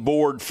on the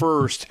board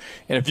first.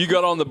 And if you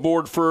got on the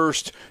board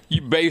first,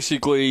 you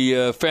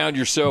basically found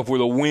yourself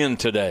with a win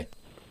today.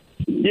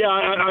 Yeah,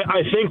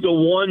 I think the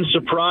one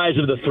surprise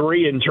of the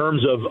 3 in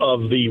terms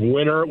of the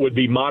winner would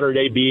be Mater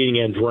Dei beating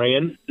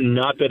Andrean.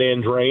 Not that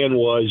Andrean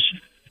was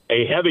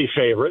a heavy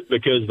favorite,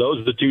 because those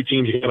are the 2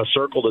 teams you kind of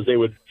circled as they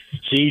would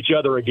see each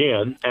other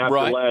again after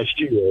last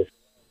year.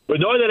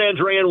 But knowing that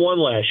Andrean won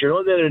last year,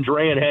 knowing that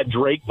Andrean had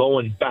Drake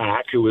Bowen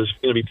back, who was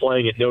going to be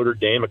playing at Notre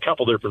Dame, a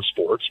couple different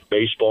sports,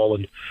 baseball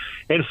and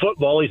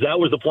football, that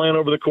was the plan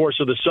over the course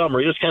of the summer.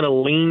 He just kind of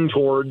leaned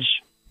towards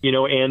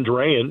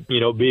Andrean,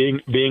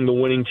 being the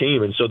winning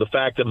team. And so the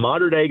fact that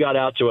Mater Dei got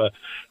out to a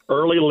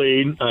early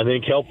lead, I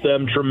think helped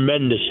them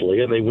tremendously.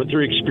 And they went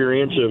through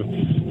experience of,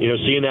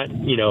 seeing that,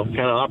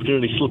 kind of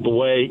opportunity slip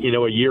away,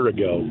 a year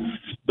ago.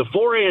 The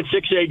 4A and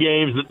 6A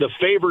games that the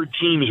favored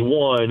teams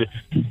won,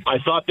 I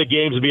thought the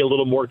games would be a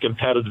little more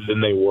competitive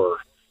than they were.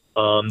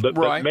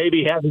 But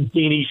maybe having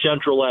seen East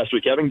Central last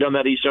week, having done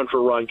that East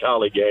Central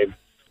Roncalli game,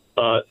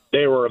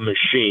 they were a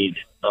machine.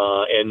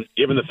 And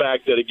given the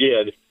fact that,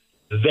 again,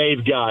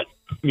 they've got,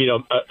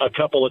 a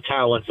couple of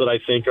talents that I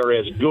think are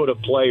as good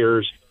of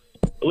players,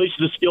 at least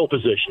the skill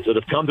positions, that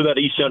have come to that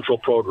East Central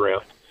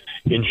program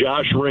in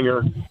Josh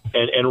Ringer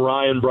and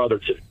Ryan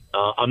Brotherton.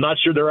 I'm not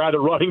sure they're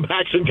either running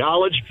backs in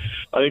college.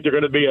 I think they're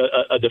going to be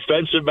a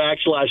defensive back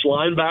 /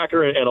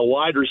 linebacker and a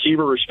wide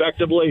receiver,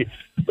 respectively.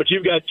 But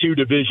you've got 2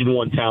 Division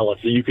I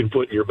talents that you can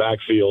put in your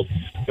backfield.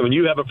 And when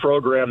you have a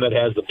program that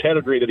has the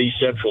pedigree that East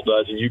Central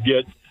does, and you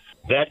get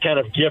that kind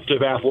of gift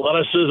of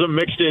athleticism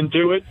mixed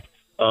into it,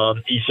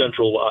 East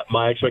Central,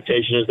 my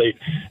expectation is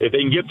if they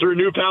can get through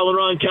New Pal and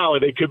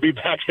Roncalli, they could be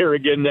back there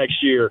again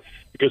next year,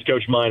 because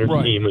Coach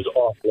Minor's team is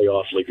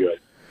awfully good.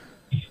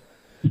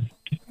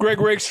 Greg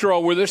Rakestraw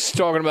with us,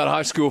 talking about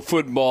high school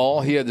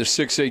football. He had the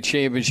 6A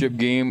championship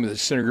game that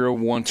Center Grove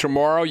won.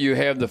 Tomorrow you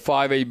have the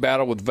 5A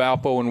battle with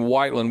Valpo and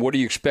Whiteland. What do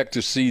you expect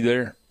to see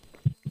there?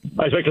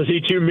 I expect to see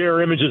 2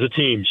 mirror images of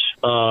teams,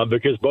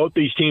 because both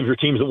these teams are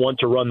teams that want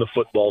to run the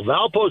football.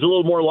 Valpo is a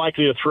little more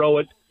likely to throw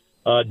it.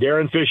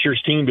 Darren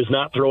Fisher's team does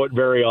not throw it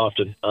very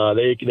often.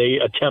 They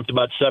attempt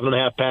about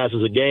 7.5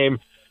 passes a game.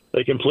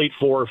 They complete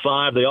 4 or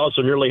 5. They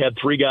also nearly had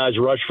 3 guys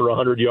rush for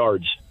 100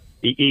 yards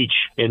each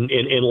in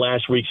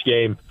last week's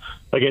game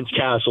against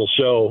Castle.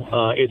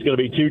 So it's going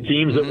to be 2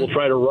 teams that will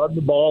try to run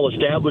the ball,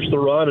 establish the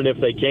run, and if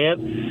they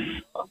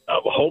can't,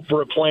 hope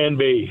for a plan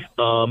B.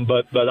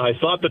 But I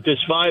thought that this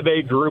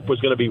 5A group was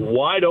going to be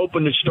wide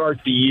open to start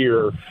the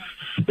year,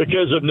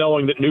 because of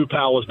knowing that New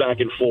Pal was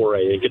back in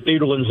 4A and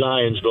Cathedral and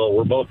Zionsville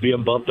were both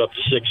being bumped up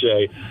to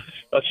 6A.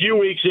 A few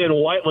weeks in,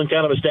 Whiteland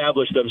kind of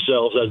established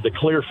themselves as the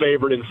clear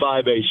favorite in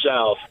 5A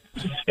South.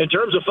 In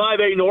terms of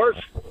 5A North,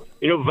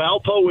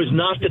 Valpo was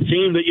not the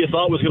team that you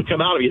thought was going to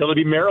come out of it. You thought it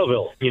would be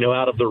Maryville,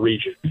 out of the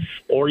region.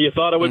 Or you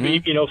thought it would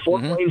be,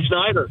 Fort Wayne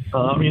Snyder,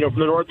 from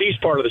the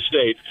northeast part of the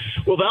state.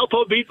 Well,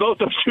 Valpo beat both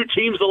those two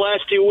teams the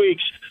last 2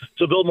 weeks.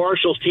 So Bill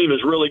Marshall's team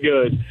is really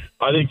good.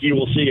 I think you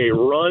will see a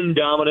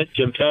run-dominant,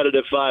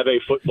 competitive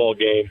 5A football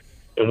game,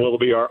 and will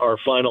be our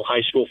final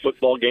high school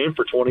football game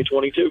for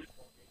 2022.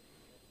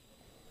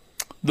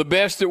 The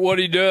best at what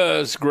he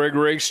does, Greg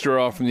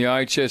Rakestraw from the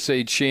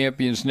IHSA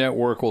Champions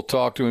Network. We'll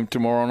talk to him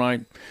tomorrow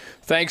night.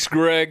 Thanks,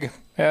 Greg.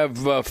 Have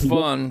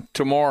fun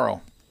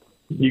tomorrow.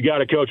 You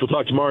got it, Coach. We'll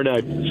talk tomorrow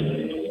night.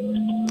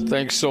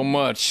 Thanks so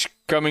much.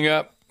 Coming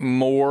up,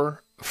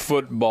 more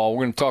football.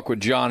 We're going to talk with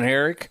John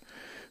Herrick,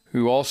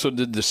 who also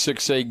did the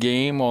 6A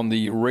game on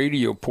the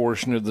radio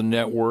portion of the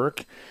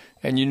network.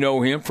 And you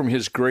know him from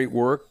his great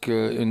work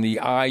in the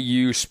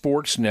IU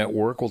Sports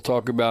Network. We'll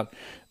talk about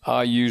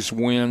IU's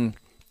win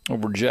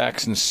over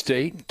Jackson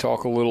State.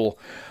 Talk a little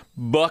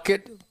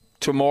bucket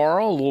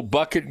tomorrow, a little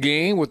bucket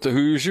game with the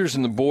Hoosiers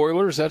and the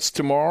Boilers. That's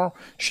tomorrow.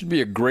 Should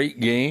be a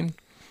great game.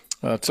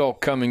 It's all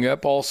coming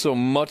up. Also,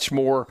 much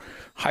more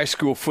high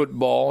school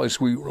football as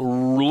we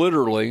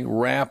literally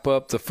wrap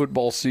up the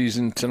football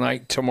season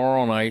tonight,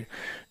 tomorrow night,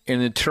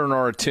 and then turn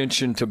our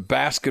attention to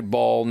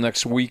basketball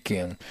next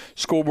weekend.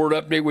 Scoreboard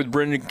update with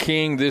Brendan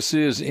King. This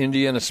is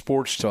Indiana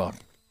Sports Talk.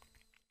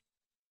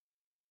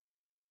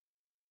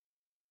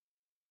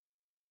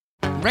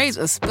 Raise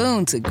a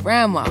spoon to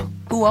Grandma,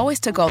 who always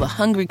took all the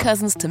hungry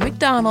cousins to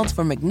McDonald's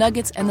for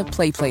McNuggets and the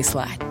Play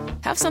Slide.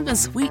 Have something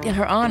sweet in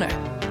her honor.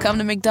 Come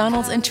to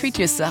McDonald's and treat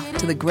yourself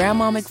to the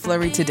Grandma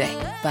McFlurry today.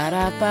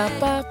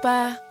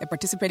 Ba-da-ba-ba-ba. At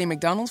participating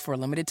McDonald's for a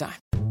limited time.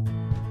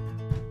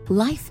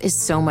 Life is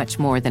so much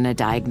more than a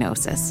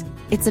diagnosis.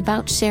 It's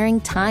about sharing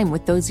time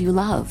with those you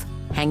love,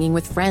 hanging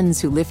with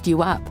friends who lift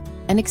you up,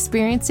 and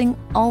experiencing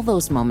all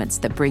those moments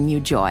that bring you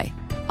joy.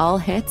 All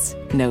hits,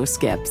 no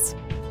skips.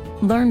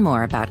 Learn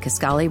more about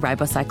Kisqali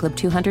Ribociclib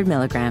 200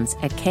 milligrams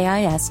at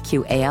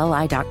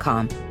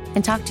KISQALI.com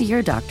and talk to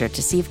your doctor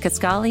to see if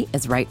Kisqali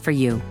is right for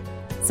you.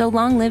 So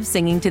long live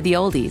singing to the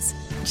oldies,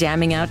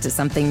 jamming out to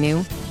something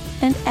new,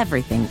 and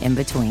everything in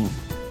between.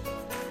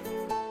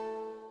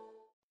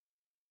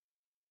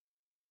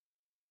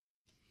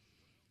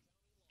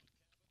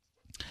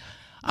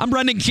 I'm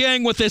Brendan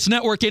King with this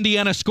Network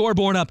Indiana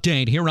scoreboard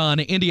update here on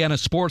Indiana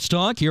Sports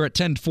Talk here at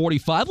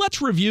 10:45. Let's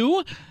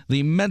review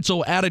the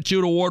Mental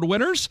Attitude Award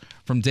winners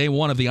from day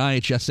one of the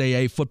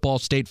IHSAA Football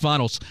State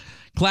Finals.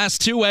 Class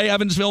 2A,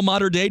 Evansville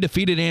Mater Dei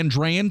defeated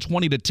Andrean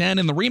 20-10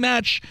 in the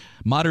rematch.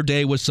 Mater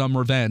Dei with some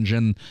revenge,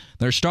 and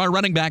their star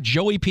running back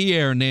Joey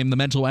Pierre named the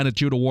Mental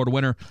Attitude Award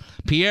winner.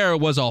 Pierre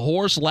was a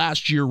horse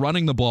last year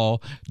running the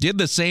ball, did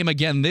the same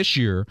again this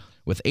year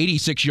with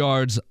 86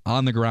 yards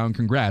on the ground.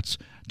 Congrats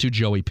to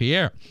Joey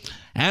Pierre.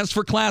 As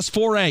for Class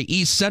 4A,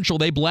 East Central,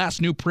 they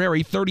blast New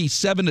Prairie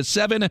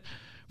 37-7.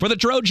 For the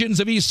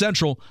Trojans of East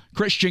Central,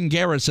 Christian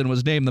Garrison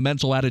was named the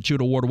Mental Attitude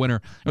Award winner.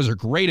 It was a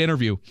great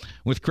interview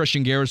with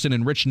Christian Garrison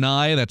and Rich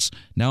Nye. That's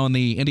now on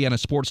the Indiana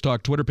Sports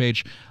Talk Twitter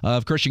page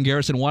of Christian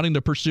Garrison wanting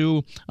to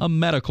pursue a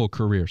medical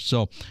career.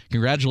 So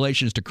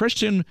congratulations to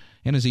Christian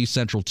and his East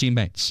Central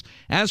teammates.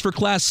 As for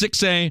Class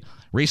 6A,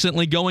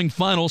 recently going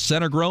final,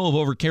 Center Grove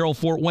over Carroll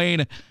Fort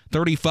Wayne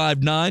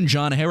 35-9.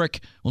 John Herrick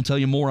will tell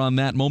you more on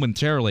that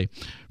momentarily.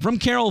 From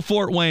Carroll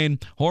Fort Wayne,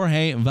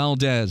 Jorge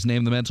Valdez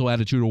named the Mental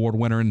Attitude Award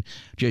winner, and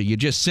you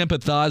just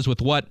sympathize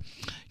with what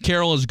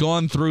Carroll has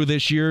gone through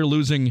this year,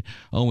 losing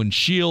Owen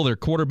Shield, their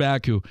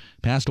quarterback, who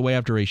passed away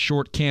after a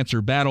short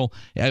cancer battle.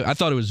 I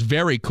thought it was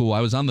very cool. I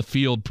was on the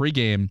field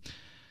pregame.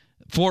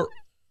 Fort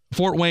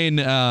Wayne,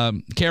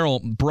 Carroll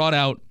brought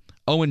out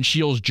Owen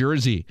Shield's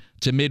jersey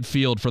to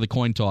midfield for the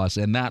coin toss,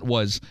 and that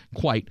was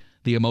quite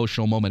the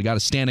emotional moment. Got a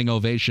standing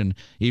ovation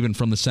even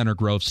from the Center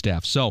Grove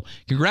staff. So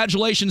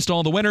congratulations to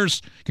all the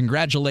winners.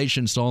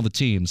 Congratulations to all the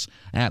teams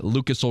at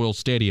Lucas Oil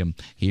Stadium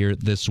here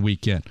this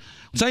weekend.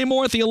 I'll tell you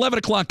more at the 11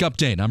 o'clock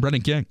update. I'm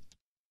Brendan King.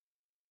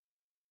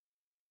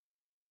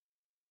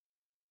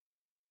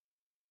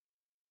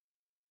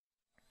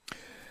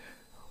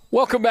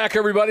 Welcome back,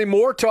 everybody.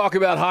 More talk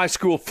about high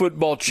school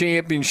football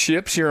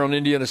championships here on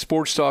Indiana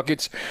Sports Talk.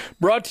 It's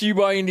brought to you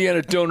by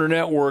Indiana Donor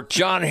Network.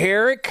 John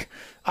Herrick.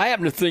 I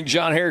happen to think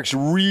John Herrick's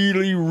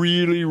really,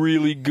 really,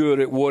 really good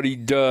at what he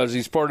does.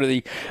 He's part of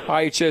the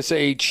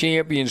IHSA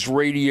Champions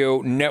Radio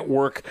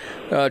Network.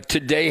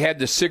 Today had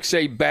the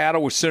 6A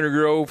battle with Center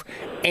Grove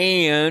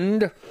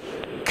and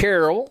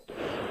Carroll.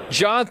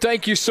 John,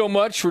 thank you so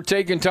much for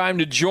taking time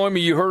to join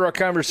me. You heard our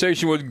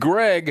conversation with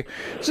Greg.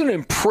 It's an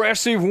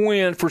impressive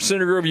win for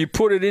Center Grove. You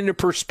put it into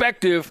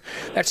perspective.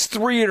 That's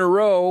 3 in a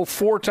row,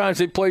 4 times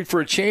they played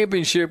for a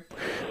championship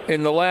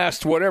in the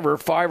last,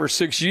 5 or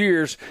 6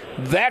 years.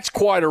 That's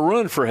quite a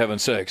run, for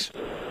heaven's sakes.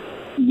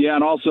 Yeah,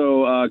 and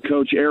also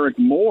Coach Eric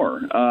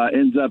Moore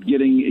ends up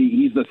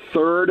he's the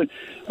third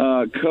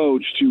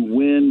coach to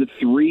win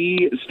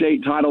 3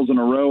 state titles in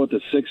a row at the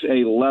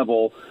 6A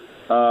level.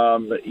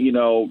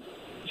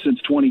 since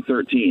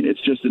 2013.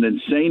 It's just an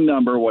insane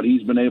number, what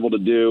he's been able to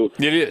do.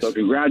 It is. So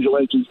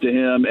congratulations to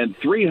him. And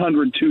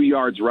 302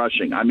 yards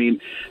rushing. I mean,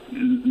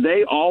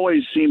 they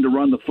always seem to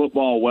run the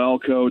football well,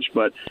 Coach,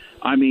 but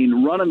I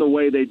mean, running the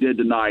way they did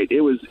tonight,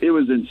 it was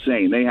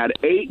insane. They had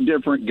 8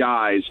 different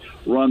guys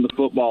run the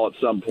football at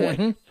some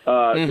point.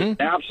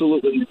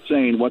 Absolutely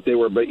insane what they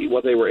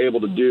were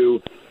able to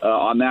do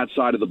on that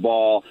side of the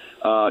ball.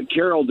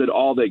 Carroll did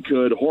all they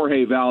could.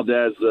 Jorge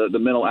Valdez, the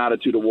Mental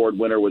Attitude Award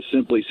winner, was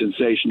simply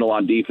sensational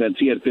on defense.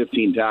 He had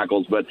 15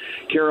 tackles, but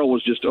Carroll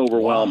was just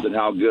overwhelmed at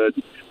how good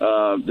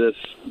this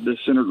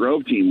Center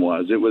Grove team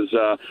was. It was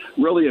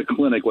really a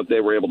clinic what they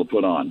were able to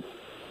put on.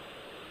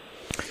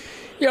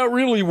 Yeah, it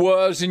really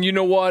was. And you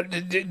know what?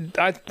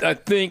 I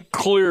think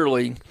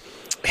clearly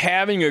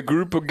having a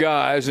group of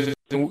guys,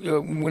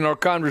 in our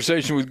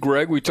conversation with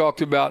Greg, we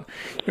talked about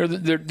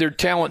their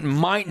talent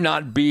might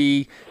not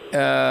be,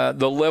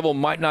 the level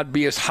might not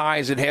be as high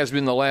as it has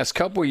been the last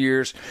couple of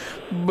years,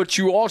 but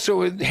you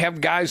also have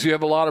guys who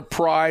have a lot of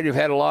pride, who've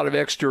had a lot of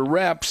extra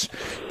reps.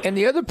 And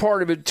the other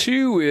part of it,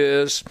 too,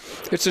 is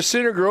it's a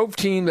Center Grove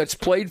team that's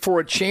played for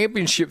a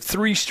championship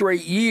 3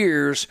 straight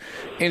years.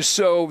 And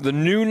so the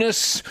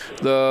newness,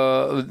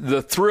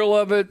 the thrill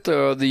of it,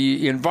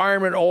 the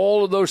environment,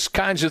 all of those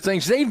kinds of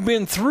things, they've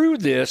been through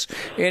this,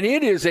 and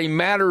it is a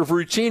matter of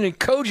routine. And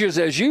coaches,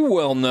 as you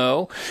well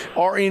know,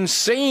 are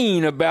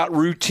insane about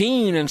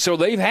routine, and so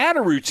they've had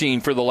a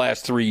routine for the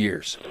last 3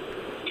 years.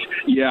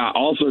 Yeah,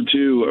 also,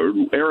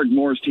 too, Eric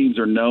Moore's teams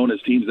are known as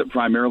teams that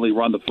primarily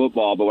run the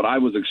football, but what I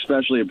was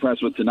especially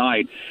impressed with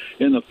tonight,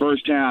 in the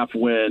first half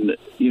when,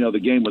 the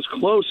game was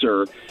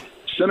closer,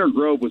 Center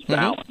Grove was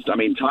balanced. I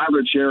mean,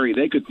 Tyler Cherry,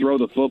 they could throw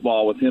the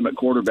football with him at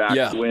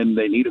quarterback when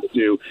they needed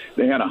to.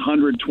 They had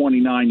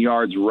 129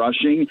 yards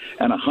rushing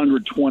and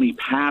 120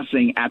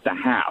 passing at the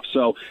half.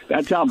 So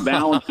that's how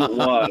balanced it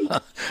was.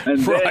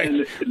 And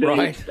then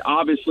they,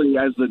 obviously,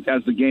 as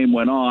the game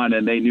went on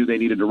and they knew they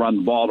needed to run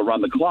the ball to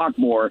run the clock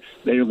more,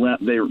 they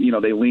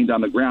leaned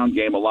on the ground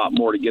game a lot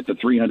more to get the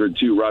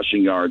 302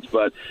 rushing yards.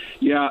 But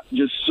yeah,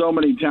 just so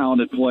many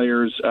talented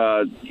players.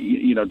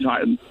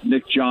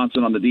 Nick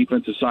Johnson on the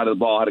defensive side of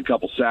the ball had a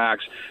couple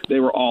sacks. They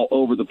were all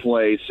over the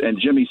place. And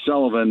Jimmy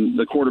Sullivan,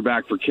 the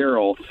quarterback for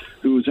Carroll,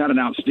 who's had an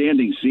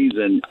outstanding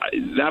season,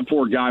 that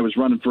poor guy was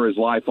running for his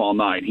life all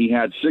night. He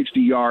had 60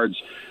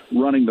 yards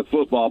running the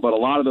football, but a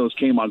lot of those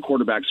came on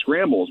quarterback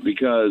scrambles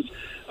because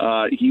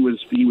he would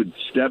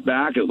step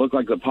back. It looked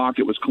like the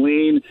pocket was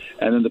clean,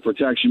 and then the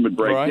protection would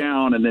break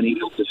down, and then he'd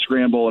have to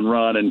scramble and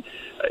run. And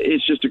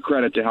it's just a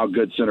credit to how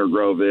good Center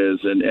Grove is.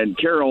 And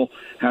Carroll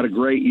had a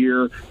great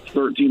year,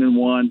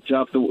 13-1.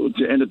 Tough to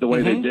end it the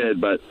way they did,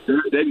 but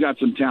they've got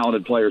some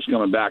talented players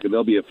coming back, and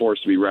they'll be a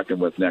force to be reckoned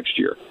with next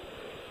year.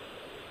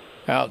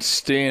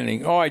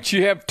 Outstanding. All right,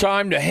 you have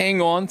time to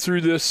hang on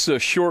through this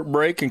short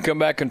break and come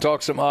back and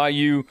talk some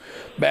IU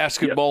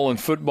basketball and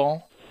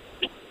football?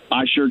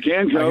 I sure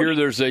can, Coach. I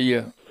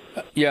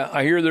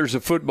hear there's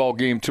a football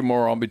game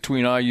tomorrow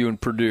between IU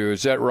and Purdue.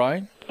 Is that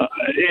right?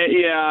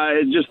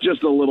 Yeah,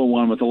 just a little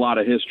one with a lot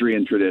of history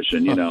and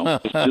tradition,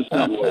 just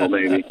a little,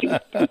 maybe.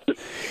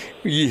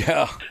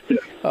 Yeah.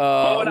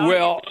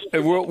 We'll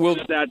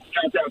that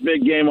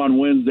big game on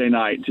Wednesday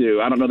night too.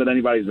 I don't know that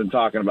anybody's been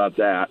talking about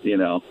that,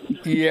 Yeah,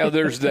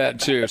 there's that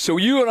too. So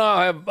you and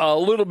I have a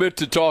little bit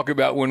to talk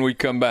about when we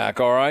come back.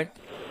 All right.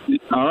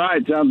 All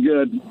right, sounds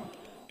good.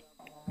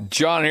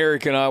 John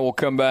Herrick and I will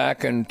come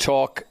back and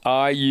talk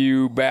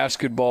IU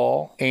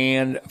basketball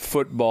and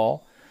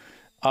football.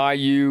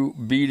 IU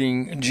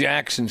beating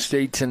Jackson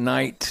State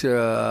tonight,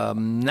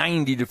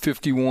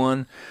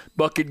 90-51.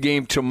 Bucket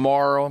game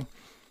tomorrow.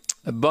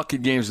 The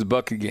bucket game is the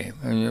bucket game.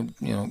 And,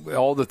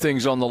 all the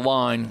things on the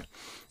line.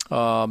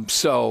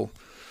 So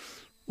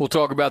we'll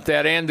talk about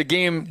that. And the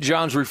game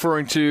John's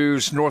referring to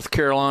is North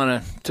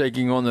Carolina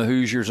taking on the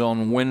Hoosiers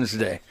on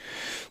Wednesday.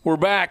 We're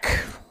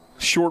back.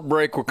 Short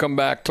break. We'll come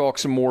back, talk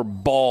some more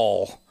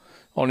ball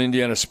on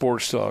Indiana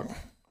Sports Talk.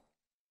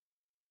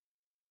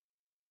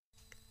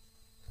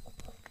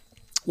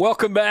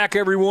 Welcome back,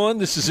 everyone.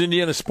 This is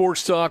Indiana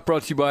Sports Talk,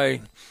 brought to you by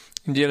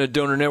Indiana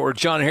Donor Network.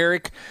 John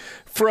Herrick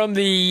from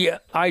the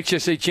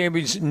IHSA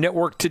Champions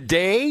Network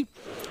today.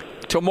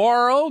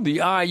 Tomorrow,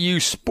 the IU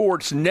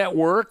Sports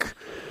Network.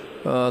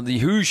 The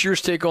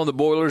Hoosiers take on the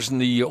Boilers in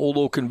the Old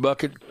Oaken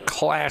Bucket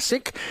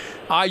Classic.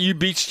 IU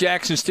beats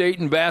Jackson State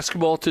in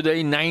basketball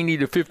today,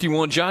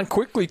 90-51. John,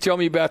 quickly tell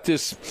me about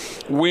this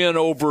win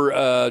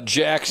over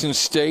Jackson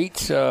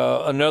State.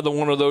 Another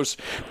one of those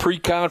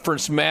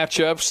pre-conference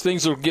matchups.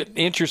 Things will get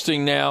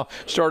interesting now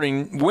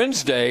starting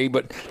Wednesday,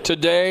 but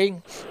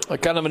today,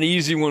 kind of an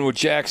easy one with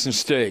Jackson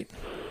State.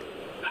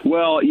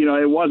 Well,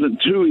 it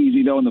wasn't too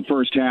easy, though, in the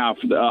first half.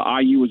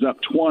 IU was up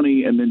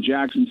 20, and then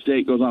Jackson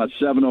State goes on a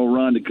 7-0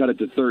 run to cut it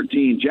to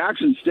 13.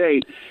 Jackson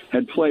State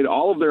had played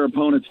all of their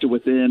opponents to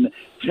within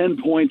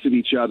 10 points of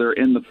each other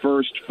in the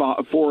first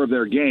 4 of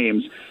their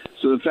games.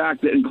 So the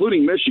fact that,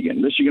 including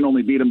Michigan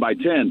only beat them by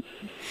 10.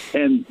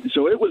 And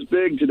so it was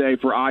big today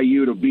for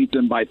IU to beat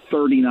them by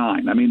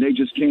 39. I mean, they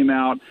just came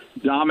out,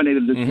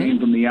 dominated this game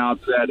from the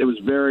outset. It was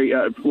very,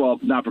 well,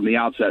 not from the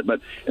outset, but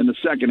in the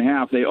second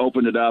half, they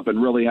opened it up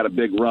and really had a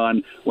big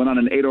run, went on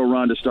an 8-0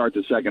 run to start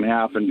the second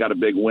half and got a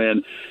big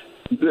win.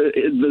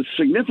 The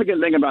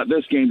significant thing about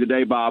this game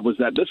today, Bob, was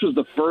that this was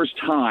the first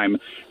time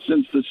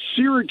since the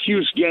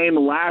Syracuse game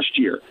last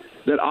year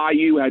that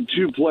IU had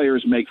two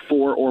players make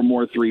 4 or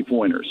more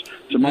three-pointers.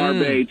 Tamar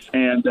Bates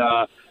and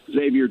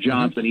Xavier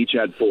Johnson each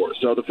had 4.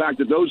 So the fact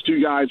that those two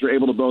guys were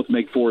able to both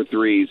make 4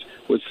 threes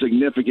was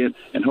significant,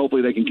 and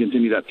hopefully they can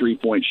continue that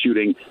three-point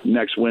shooting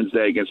next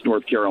Wednesday against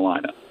North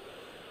Carolina.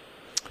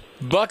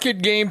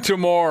 Bucket game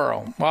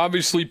tomorrow.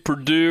 Obviously,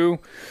 Purdue,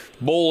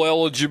 bowl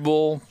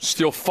eligible,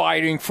 still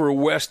fighting for a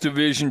West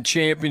Division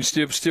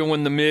championship, still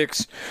in the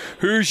mix.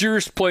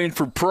 Hoosiers playing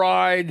for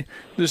pride.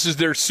 This is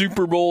their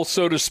Super Bowl,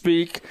 so to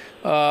speak.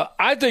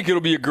 I think it'll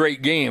be a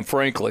great game,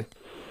 frankly.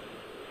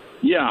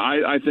 Yeah,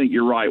 I think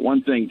you're right.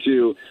 One thing,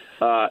 too,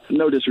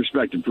 no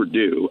disrespect to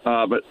Purdue,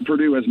 but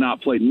Purdue has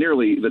not played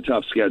nearly the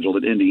tough schedule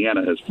that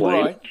Indiana has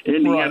played. Right.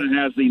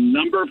 Indiana has the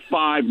number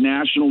 5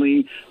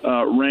 nationally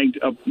ranked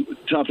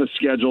toughest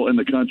schedule in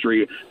the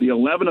country. The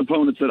 11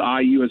 opponents that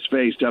IU has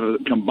faced have a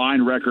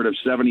combined record of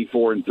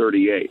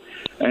 74-38.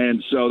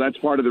 And so that's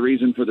part of the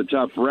reason for the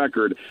tough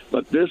record.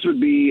 But this would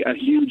be a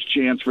huge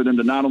chance for them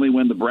to not only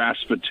win the brass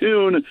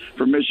spittoon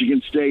for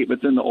Michigan State,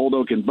 but then the Old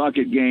Oak and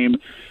Bucket game.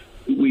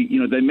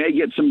 They may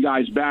get some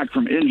guys back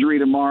from injury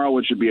tomorrow,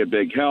 which would be a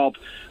big help.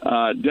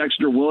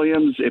 Dexter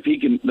Williams, if he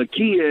can, the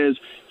key is,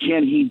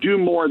 can he do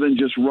more than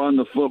just run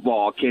the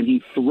football? Can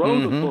he throw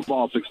the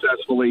football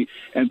successfully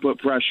and put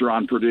pressure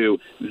on Purdue?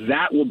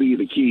 That will be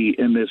the key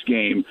in this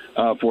game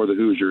for the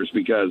Hoosiers,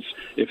 because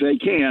if they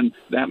can,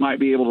 that might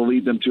be able to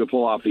lead them to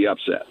pull off the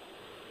upset.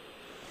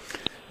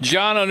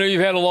 John, I know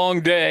you've had a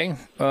long day.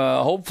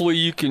 Hopefully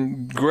you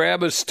can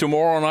grab us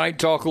tomorrow night,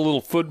 talk a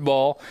little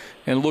football,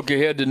 and look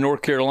ahead to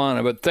North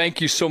Carolina. But thank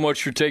you so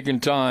much for taking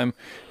time.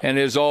 And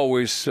as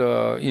always,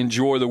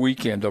 enjoy the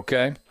weekend,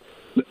 okay?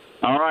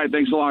 All right.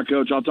 Thanks a lot,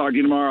 Coach. I'll talk to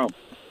you tomorrow.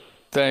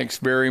 Thanks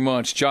very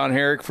much. John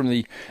Herrick from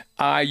the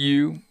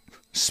IU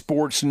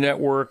Sports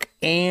Network,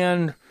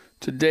 and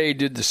today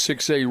did the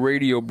 6A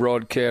radio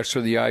broadcast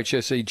for the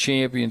IHSA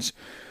Champions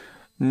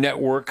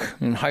Network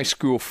in high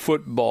school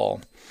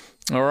football.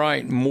 All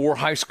right, more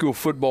high school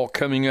football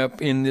coming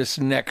up in this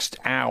next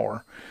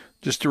hour.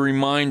 Just a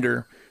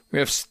reminder, we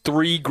have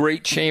 3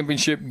 great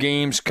championship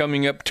games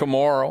coming up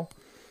tomorrow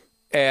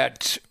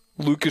at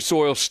Lucas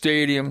Oil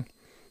Stadium.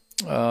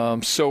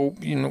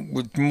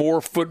 With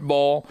more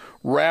football,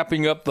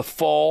 wrapping up the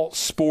fall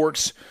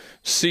sports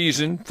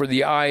season for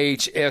the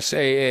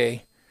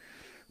IHSAA.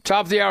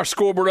 Top of the hour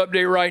scoreboard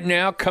update right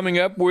now, coming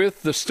up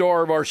with the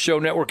star of our show,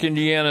 Network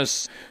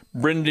Indiana's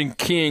Brendan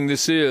King.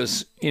 This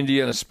is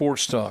Indiana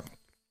Sports Talk.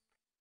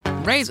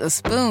 Raise a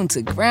spoon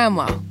to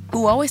Grandma,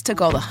 who always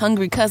took all the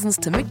hungry cousins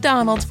to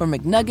McDonald's for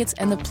McNuggets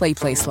and the Play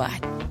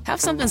Slide. Have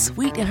something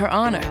sweet in her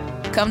honor.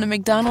 Come to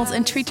McDonald's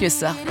and treat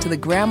yourself to the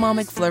Grandma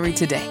McFlurry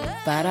today.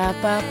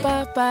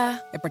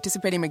 Ba-da-ba-ba-ba. At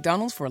participating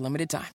McDonald's for a limited time.